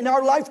again in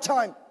our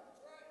lifetime.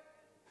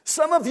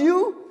 Some of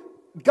you,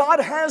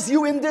 God has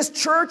you in this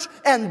church,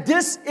 and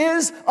this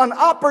is an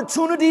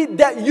opportunity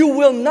that you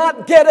will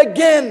not get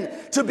again,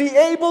 to be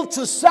able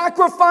to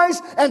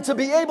sacrifice and to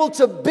be able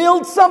to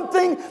build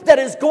something that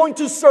is going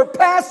to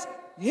surpass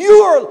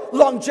your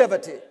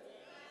longevity.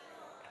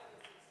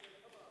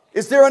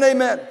 Is there an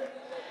amen?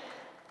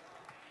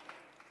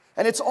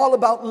 And it's all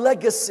about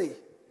legacy.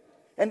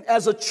 And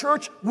as a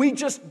church, we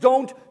just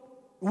don't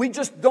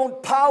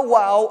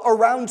powwow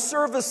around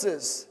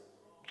services.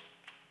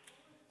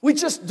 We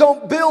just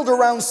don't build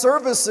around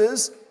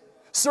services.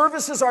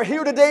 Services are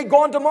here today,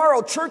 gone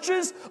tomorrow.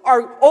 Churches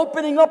are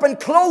opening up and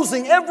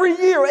closing every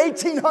year.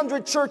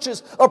 1,800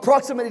 churches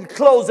approximately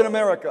close in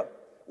America.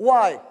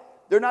 Why?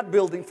 They're not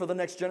building for the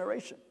next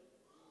generation.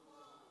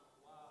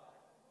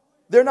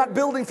 They're not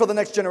building for the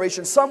next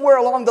generation. Somewhere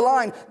along the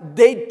line,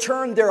 they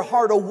turned their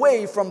heart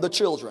away from the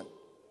children.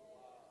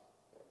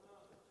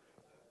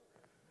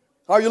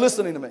 Are you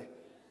listening to me?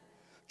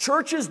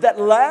 Churches that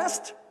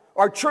last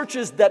are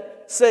churches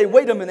that say,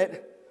 wait a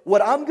minute,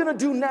 what I'm going to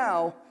do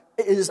now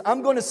is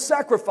I'm going to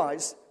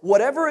sacrifice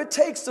whatever it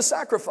takes to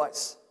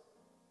sacrifice.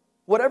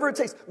 Whatever it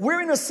takes. We're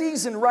in a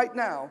season right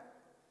now,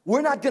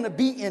 we're not going to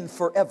be in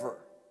forever.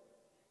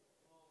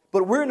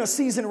 But we're in a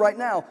season right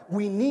now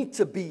we need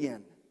to be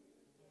in.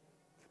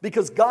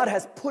 Because God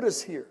has put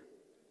us here.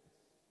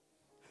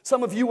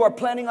 Some of you are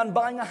planning on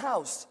buying a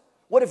house.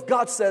 What if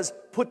God says,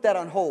 put that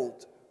on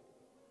hold?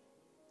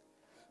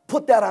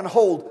 Put that on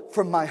hold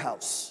for my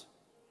house.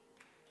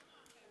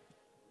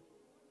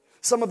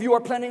 Some of you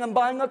are planning on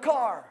buying a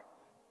car.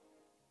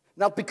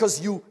 Not because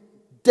you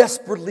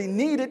desperately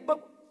need it,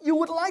 but you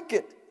would like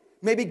it.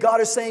 Maybe God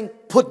is saying,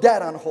 put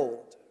that on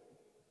hold.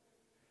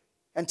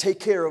 And take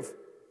care of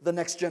the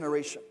next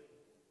generation.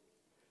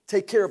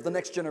 Take care of the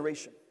next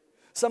generation.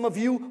 Some of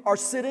you are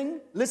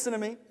sitting, listen to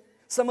me,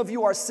 some of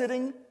you are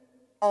sitting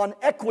on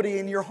equity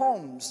in your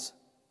homes.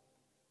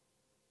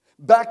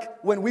 Back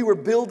when we were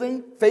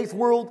building Faith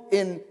World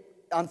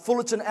on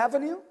Fullerton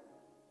Avenue,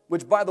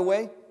 which by the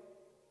way,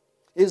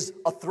 is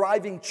a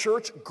thriving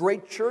church,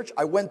 great church.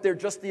 I went there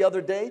just the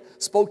other day,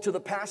 spoke to the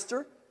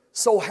pastor.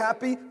 So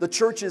happy, the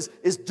church is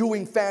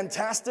doing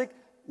fantastic.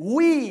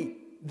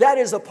 That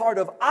is a part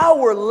of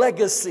our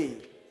legacy.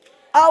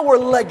 Our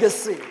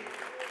legacy.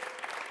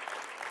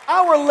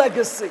 Our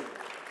legacy.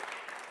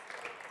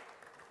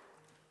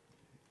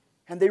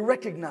 And they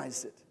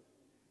recognized it.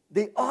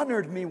 They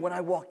honored me when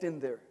I walked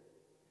in there.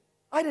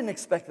 I didn't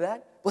expect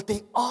that, but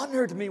they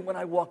honored me when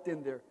I walked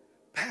in there.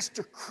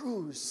 Pastor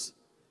Cruz,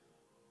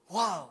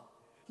 wow,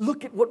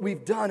 look at what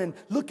we've done, and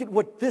look at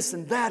what this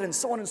and that, and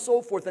so on and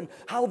so forth, and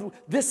how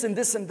this and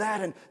this and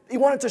that. And he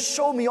wanted to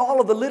show me all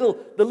of the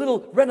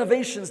little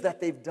renovations that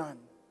they've done.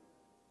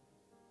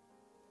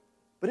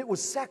 But it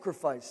was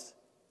sacrifice.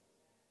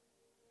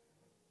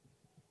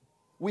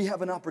 We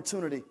have an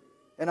opportunity,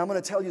 and I'm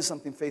going to tell you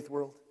something, Faith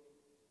World.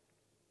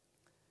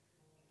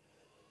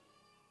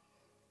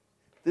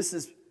 This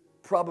is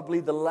probably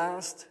the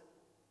last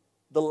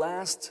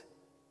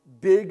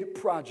big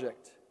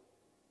project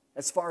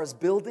as far as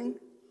building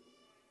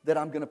that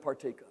I'm going to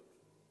partake of.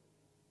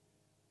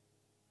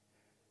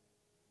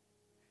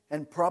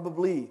 And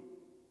probably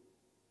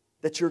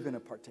that you're going to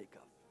partake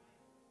of.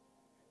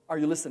 Are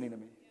you listening to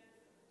me?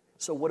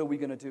 So what are we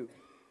going to do?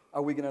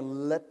 Are we going to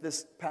let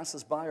this pass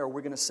us by, or are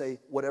we going to say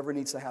whatever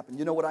needs to happen?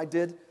 You know what I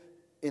did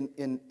in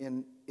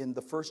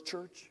the first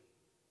church?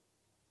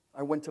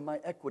 I went to my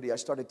equity. I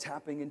started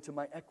tapping into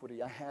my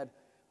equity. I had,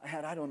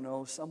 I don't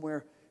know,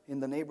 somewhere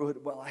in the neighborhood,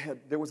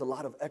 there was a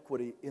lot of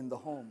equity in the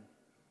home.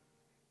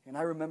 And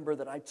I remember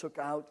that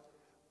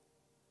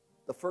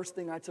the first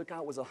thing I took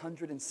out was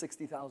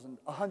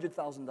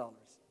 $100,000.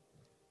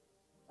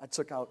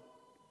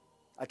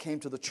 I came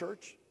to the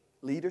church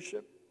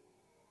leadership,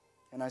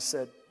 and I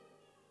said,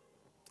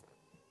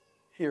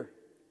 here,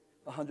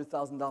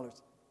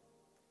 $100,000.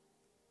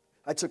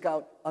 I took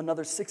out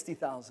another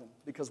 $60,000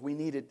 because we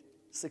needed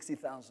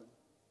 $60,000.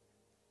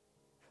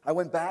 I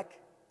went back,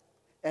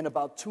 and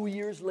about 2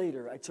 years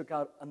later, I took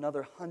out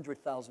another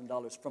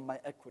 $100,000 from my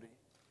equity.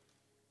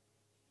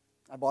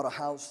 I bought a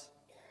house,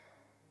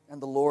 and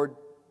the Lord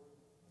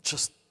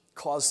just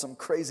caused some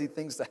crazy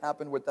things to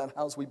happen with that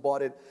house. We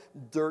bought it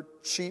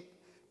dirt cheap.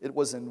 It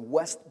was in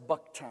West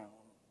Bucktown.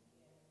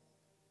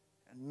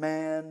 And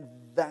man,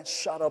 that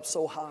shot up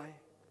so high.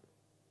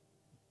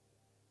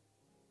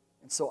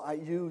 And so I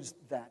used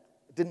that.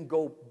 I didn't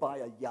go buy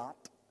a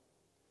yacht.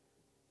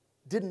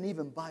 Didn't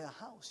even buy a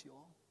house,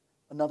 y'all.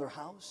 Another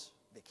house,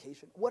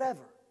 vacation,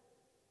 whatever.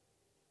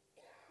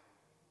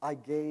 I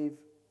gave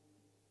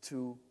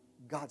to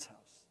God's house.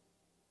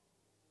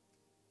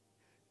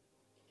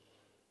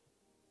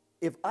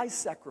 If I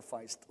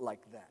sacrificed like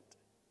that,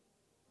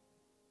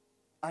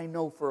 I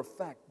know for a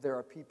fact there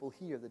are people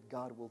here that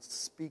God will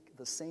speak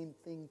the same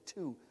thing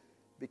to,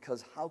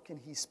 because how can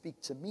He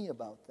speak to me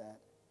about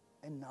that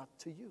and not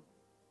to you?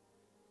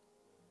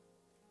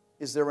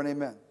 Is there an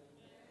amen?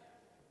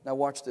 Now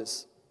watch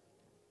this.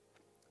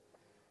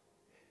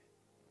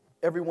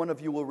 Every one of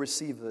you will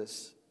receive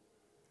this.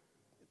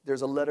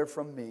 There's a letter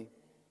from me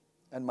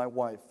and my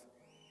wife.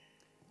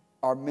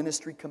 Our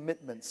ministry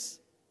commitments.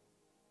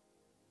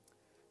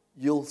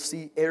 You'll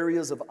see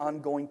areas of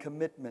ongoing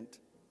commitment.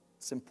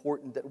 It's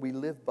important that we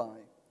live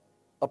by.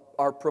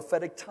 Our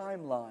prophetic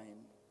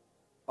timeline.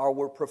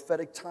 Our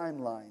prophetic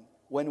timeline.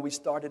 When we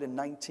started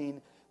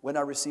when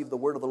I received the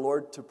word of the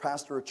Lord to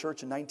pastor a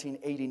church in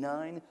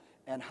 1989,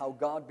 and how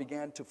God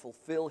began to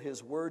fulfill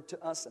His word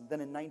to us. And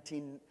then in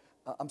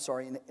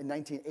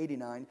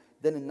 1989,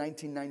 then in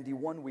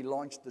 1991, we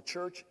launched the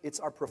church. It's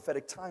our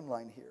prophetic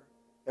timeline here.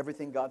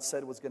 Everything God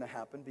said was going to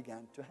happen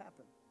began to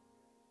happen.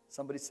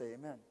 Somebody say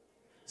amen.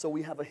 So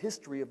we have a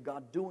history of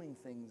God doing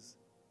things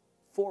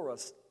for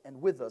us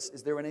and with us.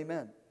 Is there an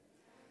amen?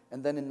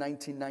 And then in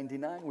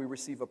 1999, we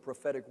receive a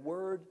prophetic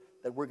word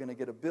that we're going to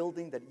get a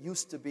building that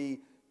used to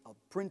be a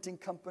printing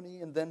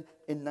company. And then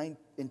in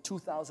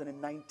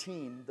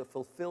 2019, the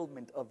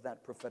fulfillment of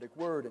that prophetic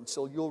word. And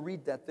so you'll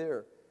read that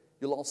there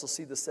You'll also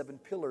see the 7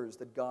 pillars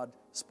that God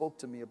spoke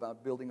to me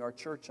about building our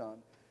church on.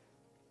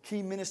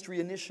 Key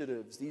ministry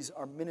initiatives. These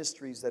are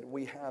ministries that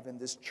we have in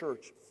this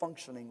church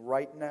functioning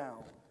right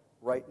now.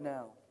 Right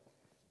now.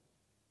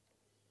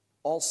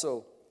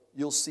 Also,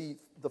 you'll see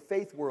the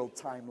Faith World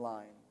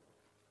timeline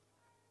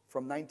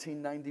from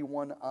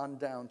 1991 on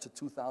down to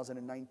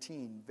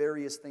 2019.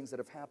 Various things that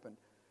have happened.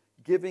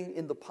 Giving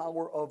in the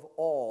power of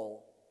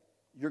all.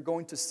 You're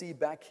going to see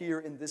back here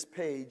in this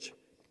page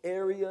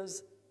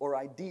areas or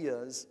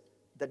ideas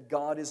that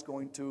God is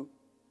going to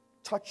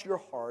touch your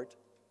heart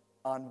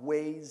on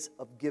ways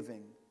of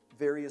giving,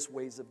 various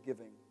ways of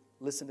giving.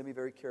 Listen to me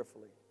very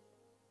carefully.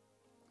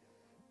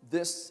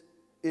 This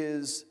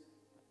is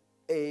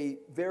a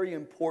very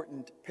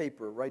important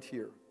paper right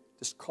here,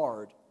 this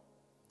card.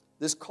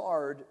 This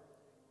card,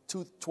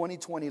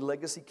 2020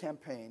 Legacy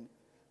Campaign,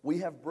 we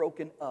have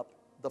broken up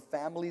the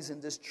families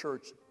in this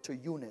church to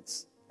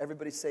units.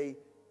 Everybody say,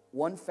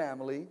 one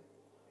family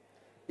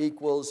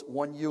equals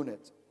 1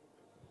 unit.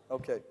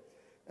 Okay.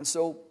 And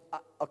so,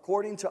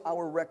 according to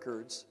our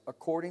records,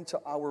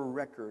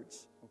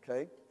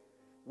 okay,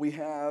 we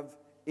have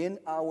in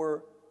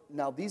our,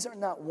 now these are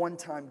not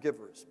one-time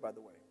givers, by the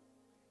way.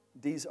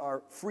 These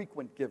are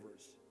frequent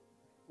givers.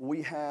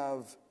 We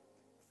have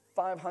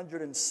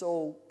 500 and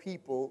so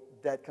people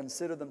that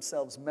consider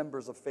themselves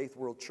members of Faith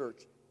World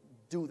Church.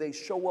 Do they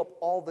show up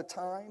all the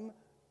time,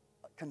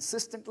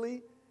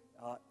 consistently,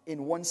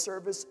 in one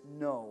service?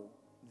 No,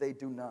 they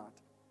do not.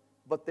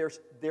 But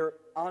they're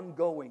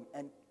ongoing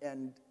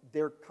and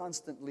they're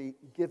constantly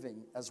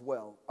giving as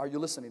well. Are you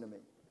listening to me?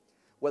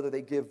 Whether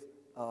they give,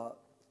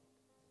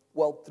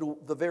 through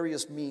the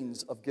various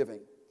means of giving.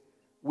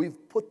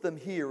 We've put them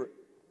here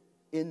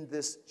in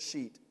this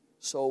sheet.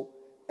 So,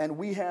 and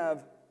we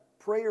have,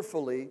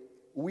 prayerfully,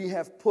 we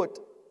have put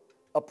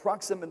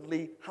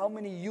approximately how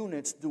many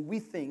units do we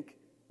think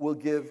will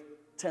give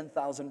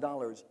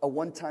 $10,000, a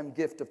one-time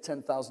gift of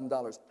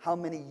 $10,000. How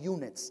many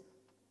units?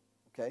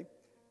 Okay?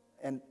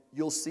 And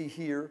you'll see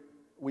here,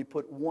 we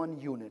put 1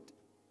 unit.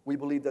 We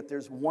believe that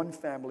there's one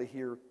family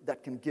here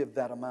that can give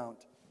that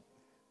amount.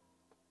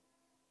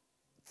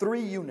 3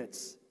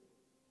 units,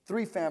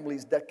 3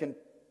 families that can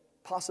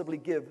possibly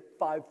give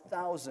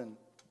 5,000.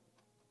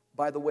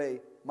 By the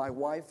way, my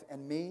wife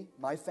and me,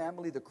 my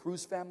family, the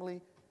Cruz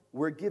family,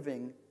 we're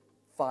giving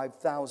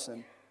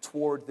 5,000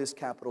 toward this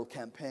capital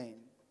campaign.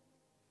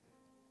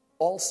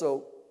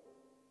 Also,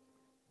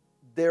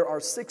 there are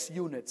 6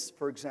 units,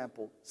 for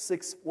example.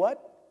 6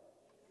 what?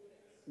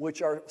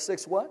 Which are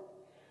 6 what?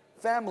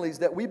 Families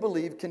that we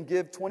believe can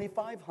give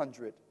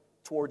 2,500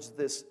 towards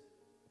this.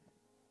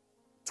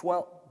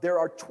 There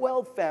are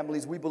 12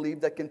 families we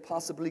believe that can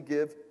possibly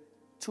give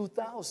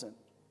 2,000.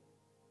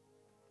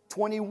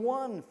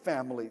 21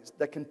 families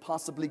that can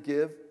possibly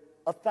give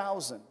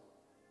 1,000.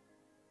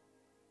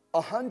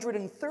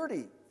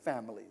 130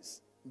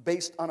 families,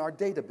 based on our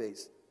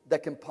database,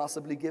 that can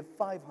possibly give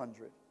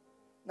 500.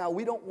 Now,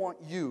 we don't want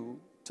you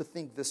to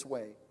think this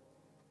way.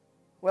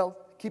 Well,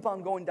 keep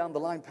on going down the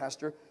line,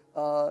 Pastor.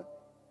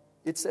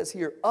 It says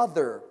here,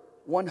 other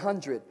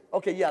 100.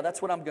 Okay, yeah,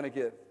 that's what I'm going to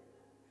give.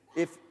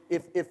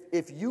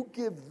 If you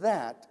give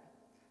that,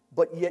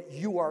 but yet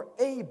you are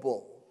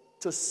able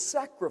to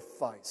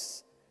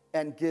sacrifice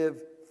and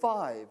give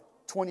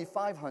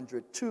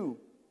 2,500, 2,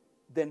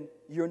 then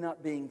you're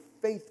not being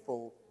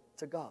faithful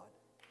to God.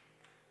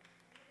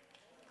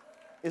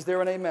 Is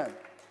there an amen?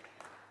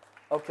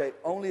 Okay,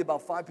 only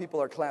about 5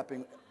 people are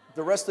clapping.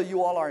 The rest of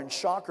you all are in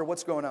shock, or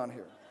what's going on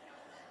here?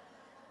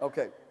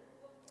 Okay.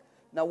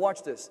 Now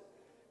watch this.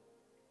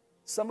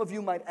 Some of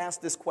you might ask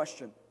this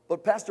question,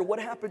 but Pastor, what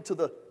happened to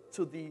the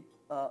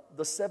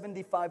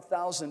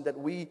 75,000 that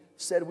we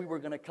said we were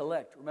going to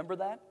collect? Remember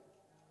that?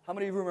 How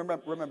many of you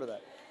remember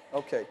that?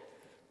 Okay.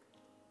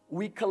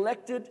 We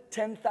collected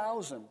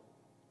 10,000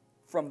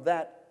 from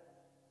that,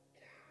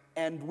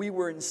 and we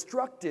were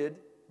instructed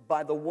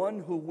by the one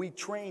who we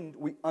trained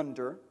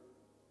under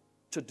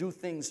to do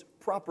things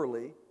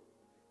properly.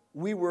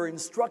 We were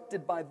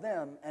instructed by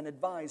them and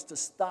advised to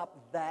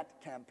stop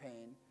that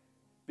campaign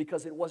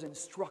because it wasn't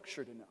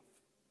structured enough.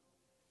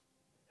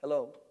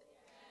 Hello?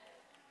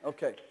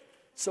 Okay.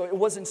 So it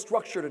wasn't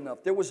structured enough.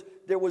 It was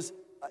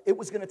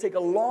going to take a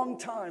long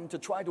time to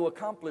try to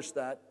accomplish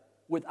that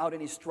without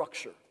any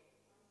structure.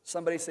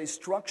 Somebody say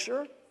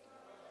structure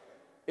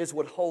is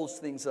what holds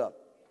things up.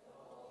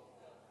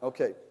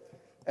 Okay.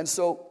 And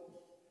so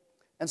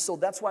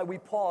that's why we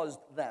paused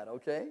that,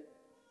 okay?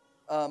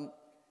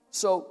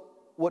 So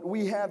what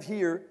we have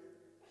here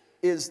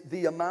is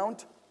the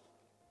amount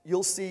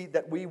you'll see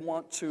that we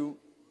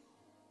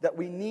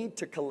need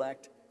to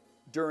collect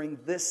during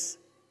this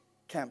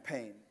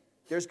campaign.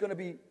 There's going to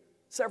be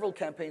several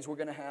campaigns we're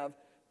going to have,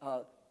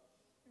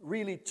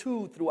 really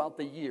 2 throughout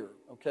the year,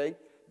 okay?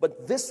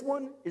 But this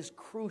one is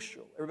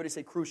crucial. Everybody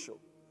say crucial.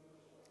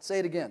 Say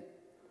it again.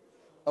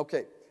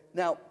 Okay.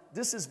 Now,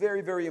 this is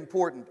very, very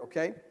important,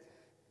 okay?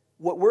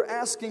 What we're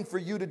asking for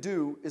you to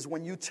do is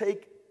when you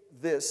take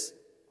this,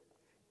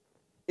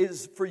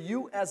 is for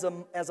you as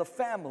a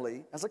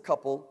family, as a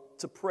couple,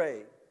 to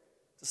pray,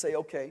 to say,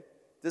 okay,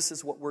 this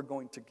is what we're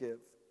going to give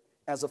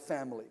as a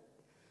family.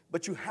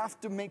 But you have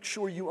to make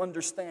sure you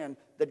understand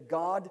that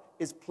God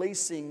is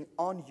placing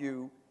on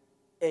you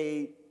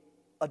a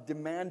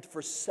demand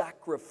for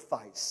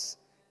sacrifice.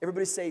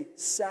 Everybody say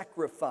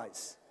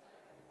sacrifice.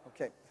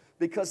 Okay.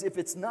 Because if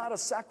it's not a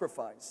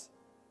sacrifice,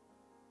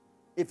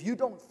 if you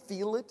don't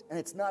feel it and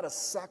it's not a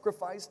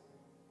sacrifice,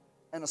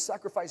 and a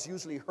sacrifice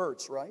usually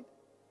hurts, right?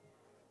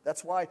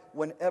 That's why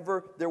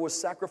whenever there was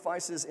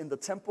sacrifices in the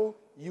temple,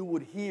 you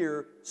would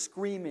hear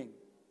screaming.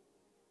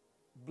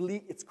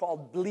 It's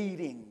called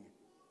bleeding.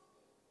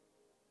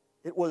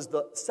 It was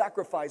the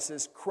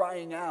sacrifices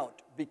crying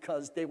out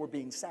because they were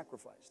being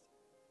sacrificed.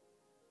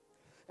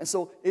 And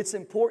so it's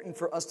important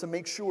for us to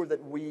make sure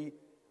that we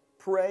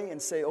pray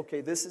and say,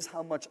 okay, this is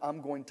how much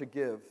I'm going to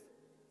give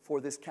for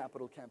this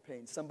capital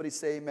campaign. Somebody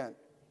say amen.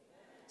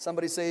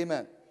 Somebody say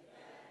amen.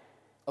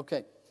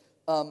 Okay.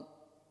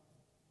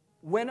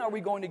 When are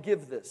we going to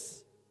give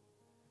this?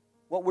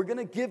 Well, we're going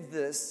to give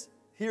this,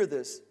 hear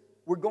this,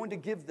 we're going to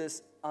give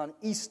this on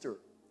Easter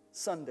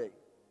Sunday.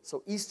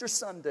 So Easter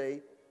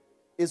Sunday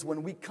is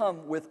when we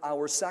come with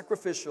our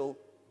sacrificial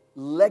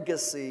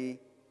legacy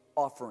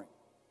offering.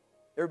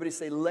 Everybody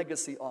say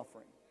legacy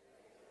offering.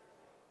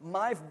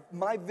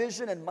 My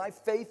vision and my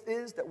faith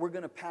is that we're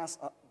going to pass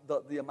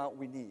the amount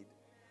we need.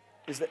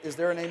 Is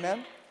there an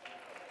amen?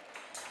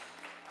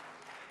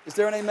 Is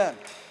there an amen?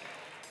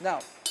 Now,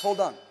 hold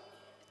on.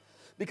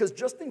 Because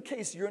just in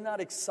case you're not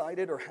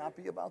excited or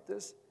happy about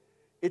this,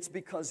 it's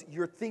because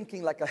you're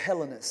thinking like a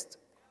Hellenist.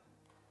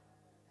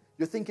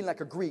 You're thinking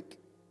like a Greek.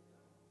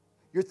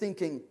 You're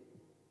thinking,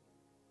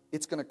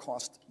 it's going to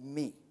cost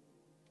me.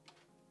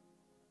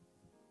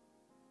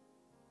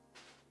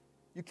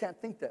 You can't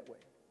think that way.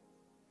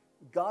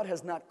 God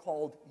has not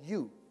called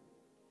you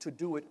to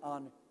do it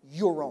on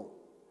your own.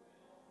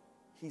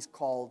 He's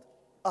called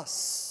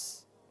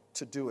us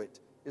to do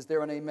it. Is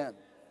there an amen?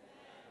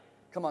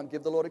 Come on,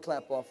 give the Lord a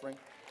clap offering.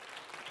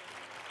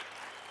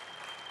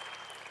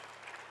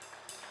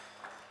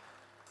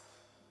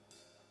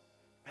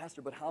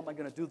 Pastor, but how am I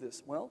going to do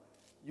this? Well,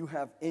 you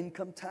have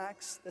income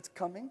tax that's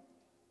coming,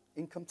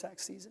 income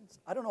tax seasons.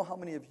 I don't know how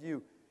many of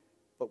you,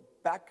 but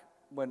back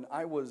when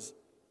I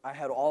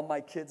had all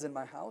my kids in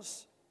my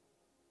house,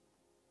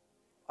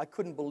 I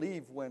couldn't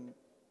believe when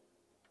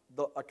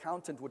the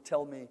accountant would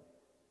tell me,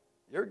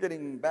 you're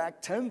getting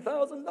back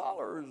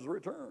 $10,000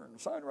 return,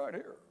 sign right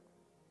here.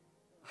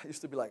 I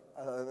used to be like,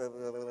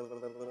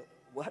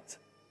 what?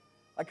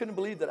 I couldn't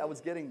believe that I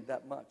was getting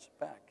that much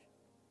back.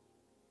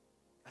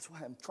 That's why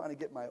I'm trying to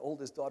get my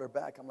oldest daughter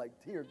back. I'm like,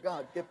 dear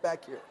God, get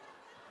back here.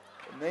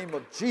 In the name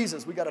of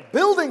Jesus, we got a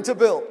building to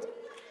build.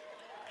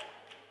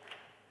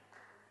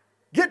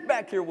 Get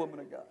back here, woman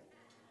of God.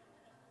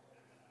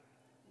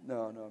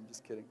 No, I'm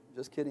just kidding.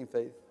 Just kidding,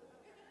 Faith.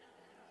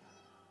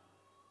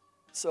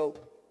 So,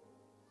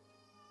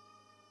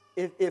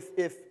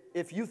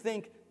 if you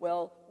think,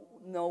 well,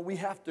 no, we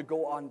have to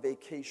go on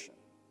vacation.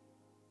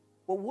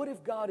 Well, what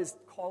if God is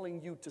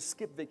calling you to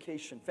skip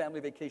vacation, family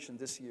vacation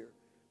this year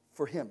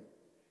for Him?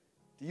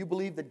 Do you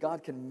believe that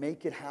God can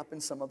make it happen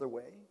some other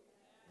way?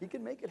 He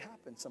can make it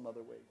happen some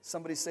other way.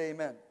 Somebody say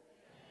amen.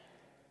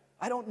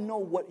 I don't know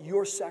what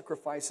your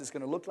sacrifice is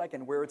going to look like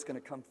and where it's going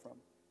to come from.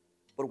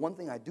 But one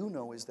thing I do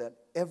know is that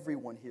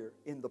everyone here,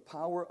 in the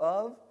power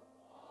of,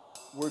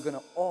 we're going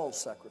to all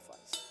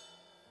sacrifice.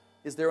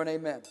 Is there an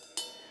amen?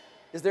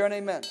 Is there an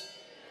amen?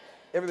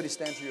 Everybody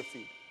stand to your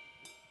feet.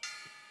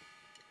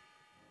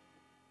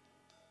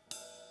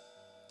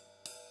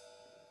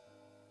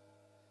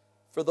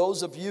 For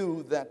those of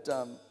you that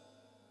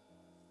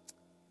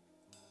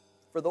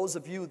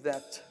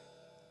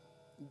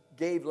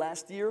gave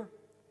last year,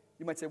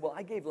 you might say, well,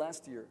 I gave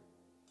last year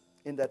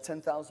in that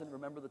 10,000.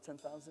 Remember the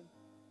 10,000?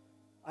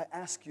 I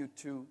ask you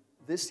to,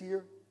 this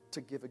year,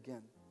 to give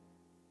again.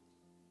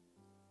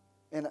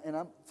 And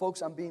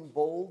folks, I'm being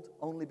bold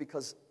only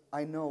because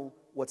I know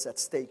what's at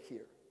stake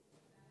here.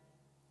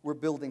 We're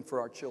building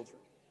for our children.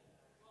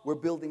 We're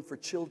building for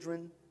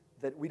children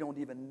that we don't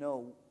even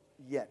know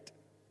yet.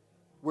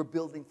 We're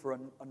building for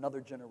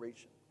another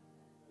generation.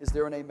 Is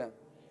there an amen?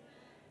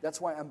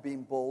 That's why I'm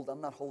being bold. I'm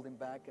not holding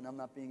back, and I'm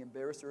not being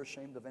embarrassed or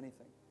ashamed of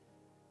anything.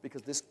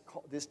 Because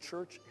this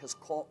church is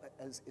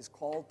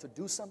called to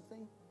do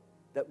something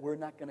that we're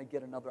not going to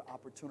get another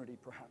opportunity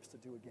perhaps to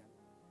do again.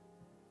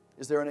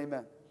 Is there an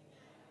amen?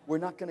 We're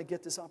not going to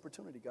get this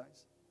opportunity,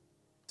 guys,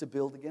 to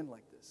build again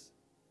like this.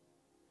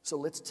 So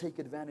let's take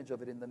advantage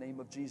of it in the name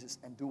of Jesus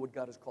and do what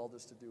God has called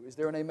us to do. Is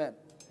there an amen?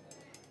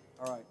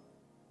 All right.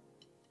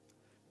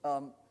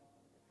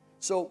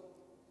 So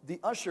the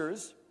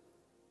ushers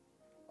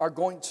are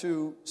going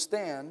to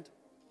stand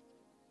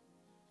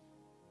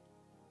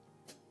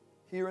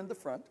here in the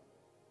front,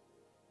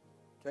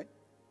 okay?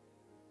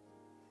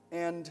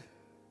 And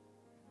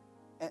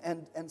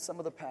some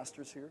of the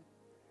pastors here.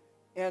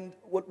 And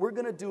what we're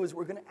going to do is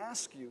we're going to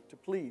ask you to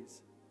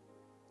please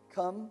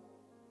come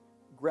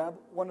grab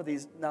one of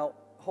these. Now,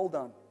 hold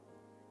on.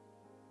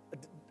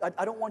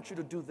 I don't want you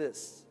to do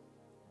this.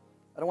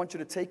 I don't want you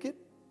to take it,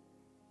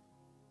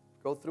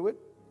 go through it.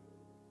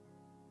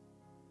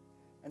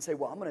 and say,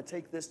 well, I'm going to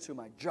take this to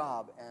my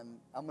job and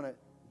I'm going to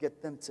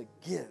get them to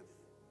give.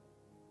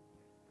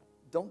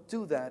 Don't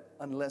do that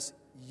unless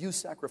you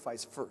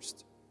sacrifice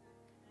first.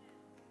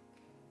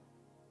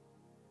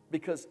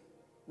 Because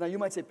now you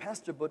might say,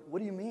 Pastor, but what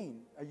do you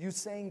mean? Are you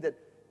saying that,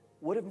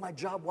 what if my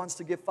job wants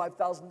to give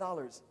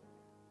 $5,000?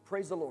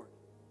 Praise the Lord.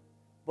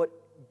 But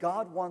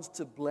God wants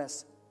to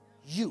bless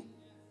you.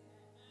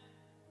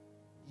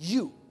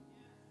 You.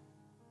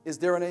 Is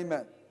there an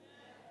amen?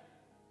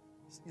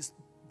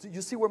 Do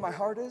you see where my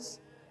heart is?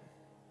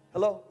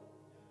 Hello?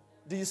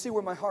 Do you see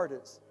where my heart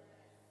is?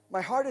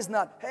 My heart is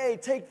not, hey,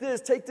 take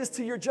this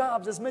to your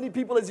jobs, as many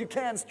people as you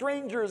can,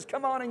 strangers,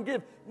 come on and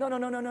give.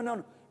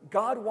 No.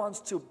 God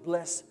wants to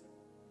bless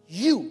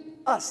you,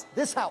 us,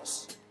 this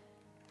house.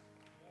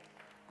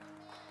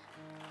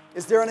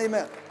 Is there an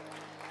amen?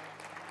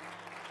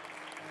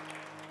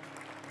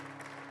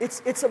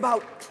 It's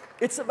about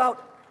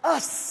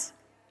us.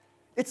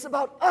 It's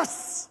about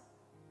us.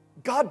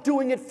 God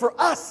doing it for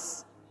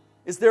us.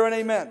 Is there an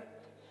amen?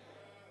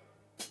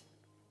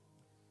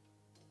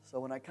 So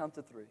when I count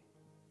to 3,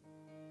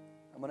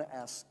 I'm going to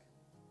ask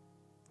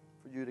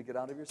for you to get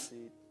out of your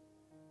seat.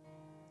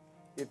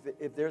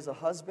 If there's a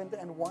husband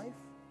and wife,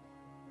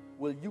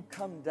 will you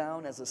come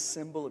down as a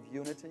symbol of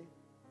unity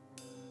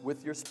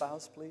with your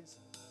spouse, please?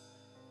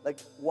 Like,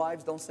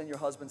 wives, don't send your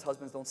husbands.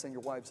 Husbands, don't send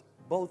your wives.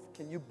 Both,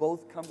 can you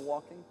both come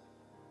walking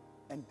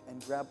and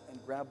grab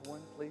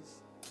one, please?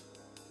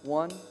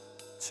 1,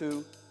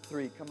 2,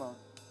 3. Come on.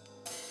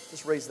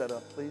 Just raise that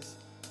up, please.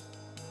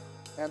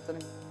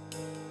 Anthony.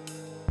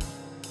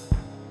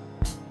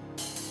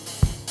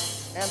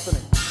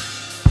 Anthony.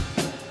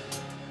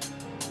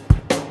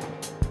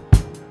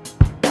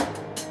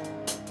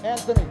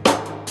 Anthony.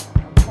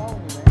 I'm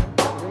calling you,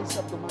 man. Raise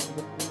up the mic.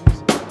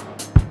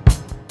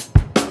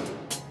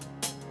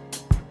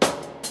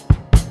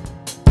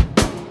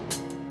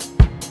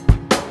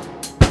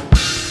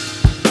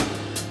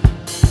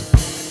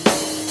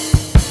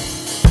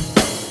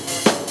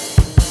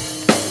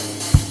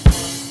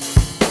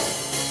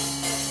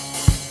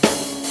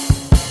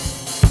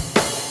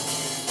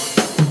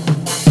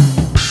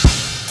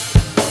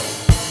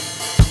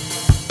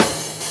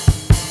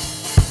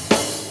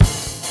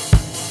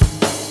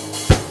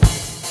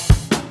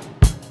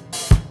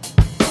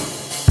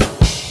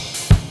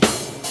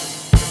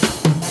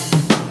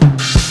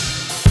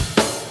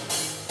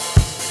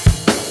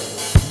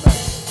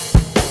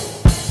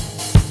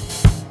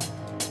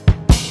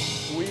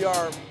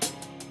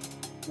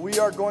 We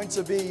are going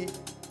to be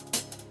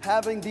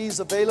having these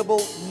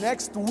available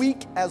next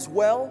week as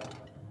well.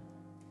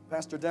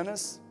 Pastor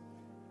Dennis,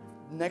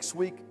 next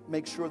week,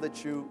 make sure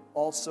that you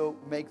also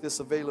make this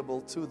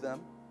available to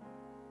them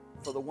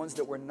for the ones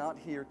that were not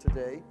here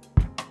today.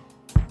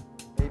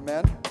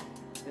 Amen.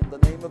 In the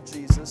name of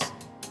Jesus.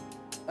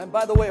 And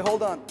by the way,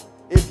 hold on.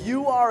 If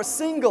you are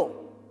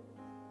single,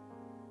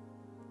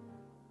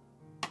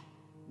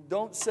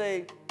 don't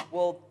say,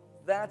 well,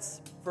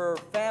 that's for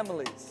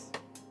families.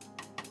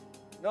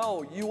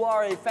 No, you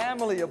are a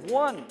family of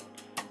one.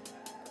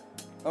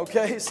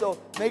 Okay, so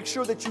make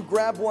sure that you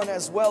grab one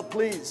as well,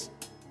 please.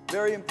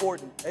 Very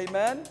important.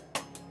 Amen.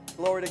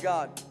 Glory to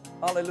God.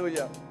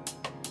 Hallelujah.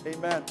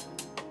 Amen.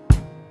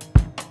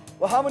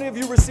 Well, how many of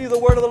you received the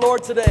word of the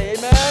Lord today?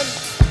 Amen.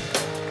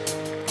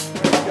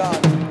 Praise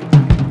God.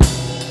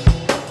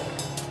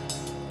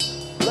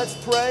 Let's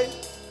pray.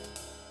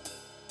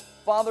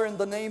 Father, in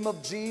the name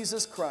of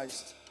Jesus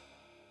Christ,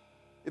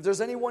 if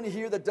there's anyone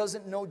here that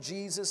doesn't know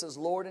Jesus as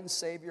Lord and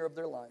Savior of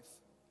their life,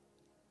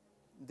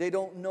 they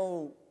don't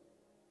know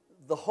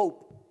the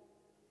hope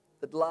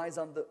that lies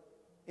on the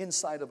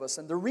inside of us.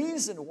 And the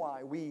reason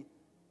why we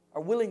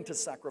are willing to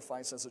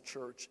sacrifice as a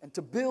church and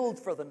to build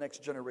for the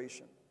next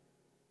generation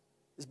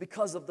is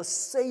because of the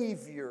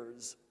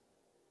Savior's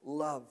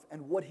love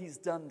and what He's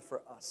done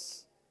for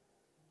us.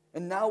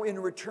 And now in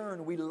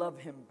return, we love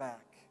Him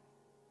back.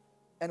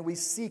 And we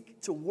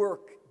seek to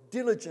work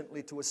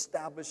diligently to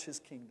establish His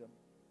kingdom.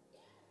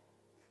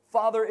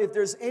 Father, if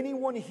there's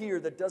anyone here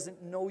that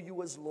doesn't know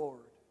You as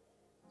Lord,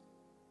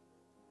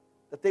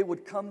 that they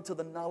would come to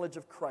the knowledge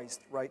of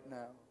Christ right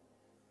now.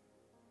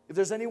 If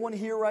there's anyone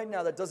here right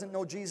now that doesn't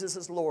know Jesus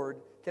as Lord,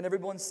 can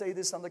everyone say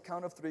this on the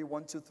count of 3?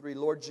 1, 2, 3.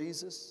 Lord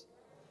Jesus,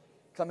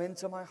 come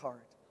into my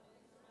heart.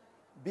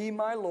 Be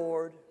my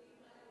Lord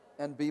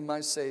and be my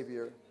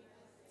Savior.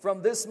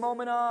 From this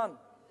moment on,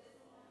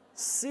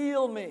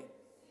 seal me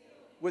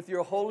with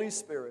Your Holy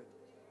Spirit.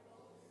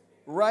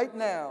 Right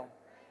now,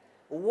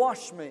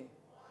 wash me,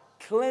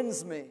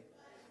 cleanse me,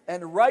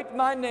 and write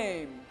my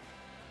name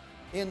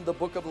in the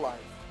book of life.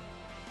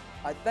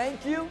 I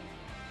thank You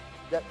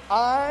that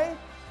I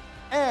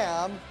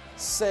am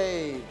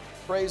saved.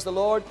 Praise the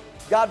Lord.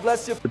 God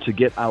bless you. To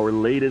get our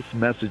latest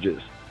messages.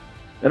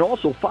 And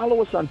also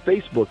follow us on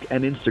Facebook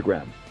and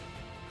Instagram.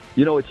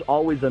 You know, it's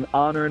always an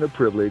honor and a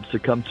privilege to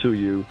come to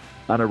you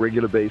on a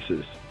regular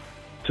basis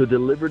to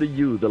deliver to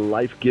you the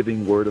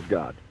life-giving Word of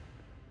God.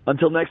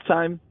 Until next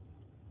time,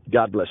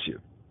 God bless you.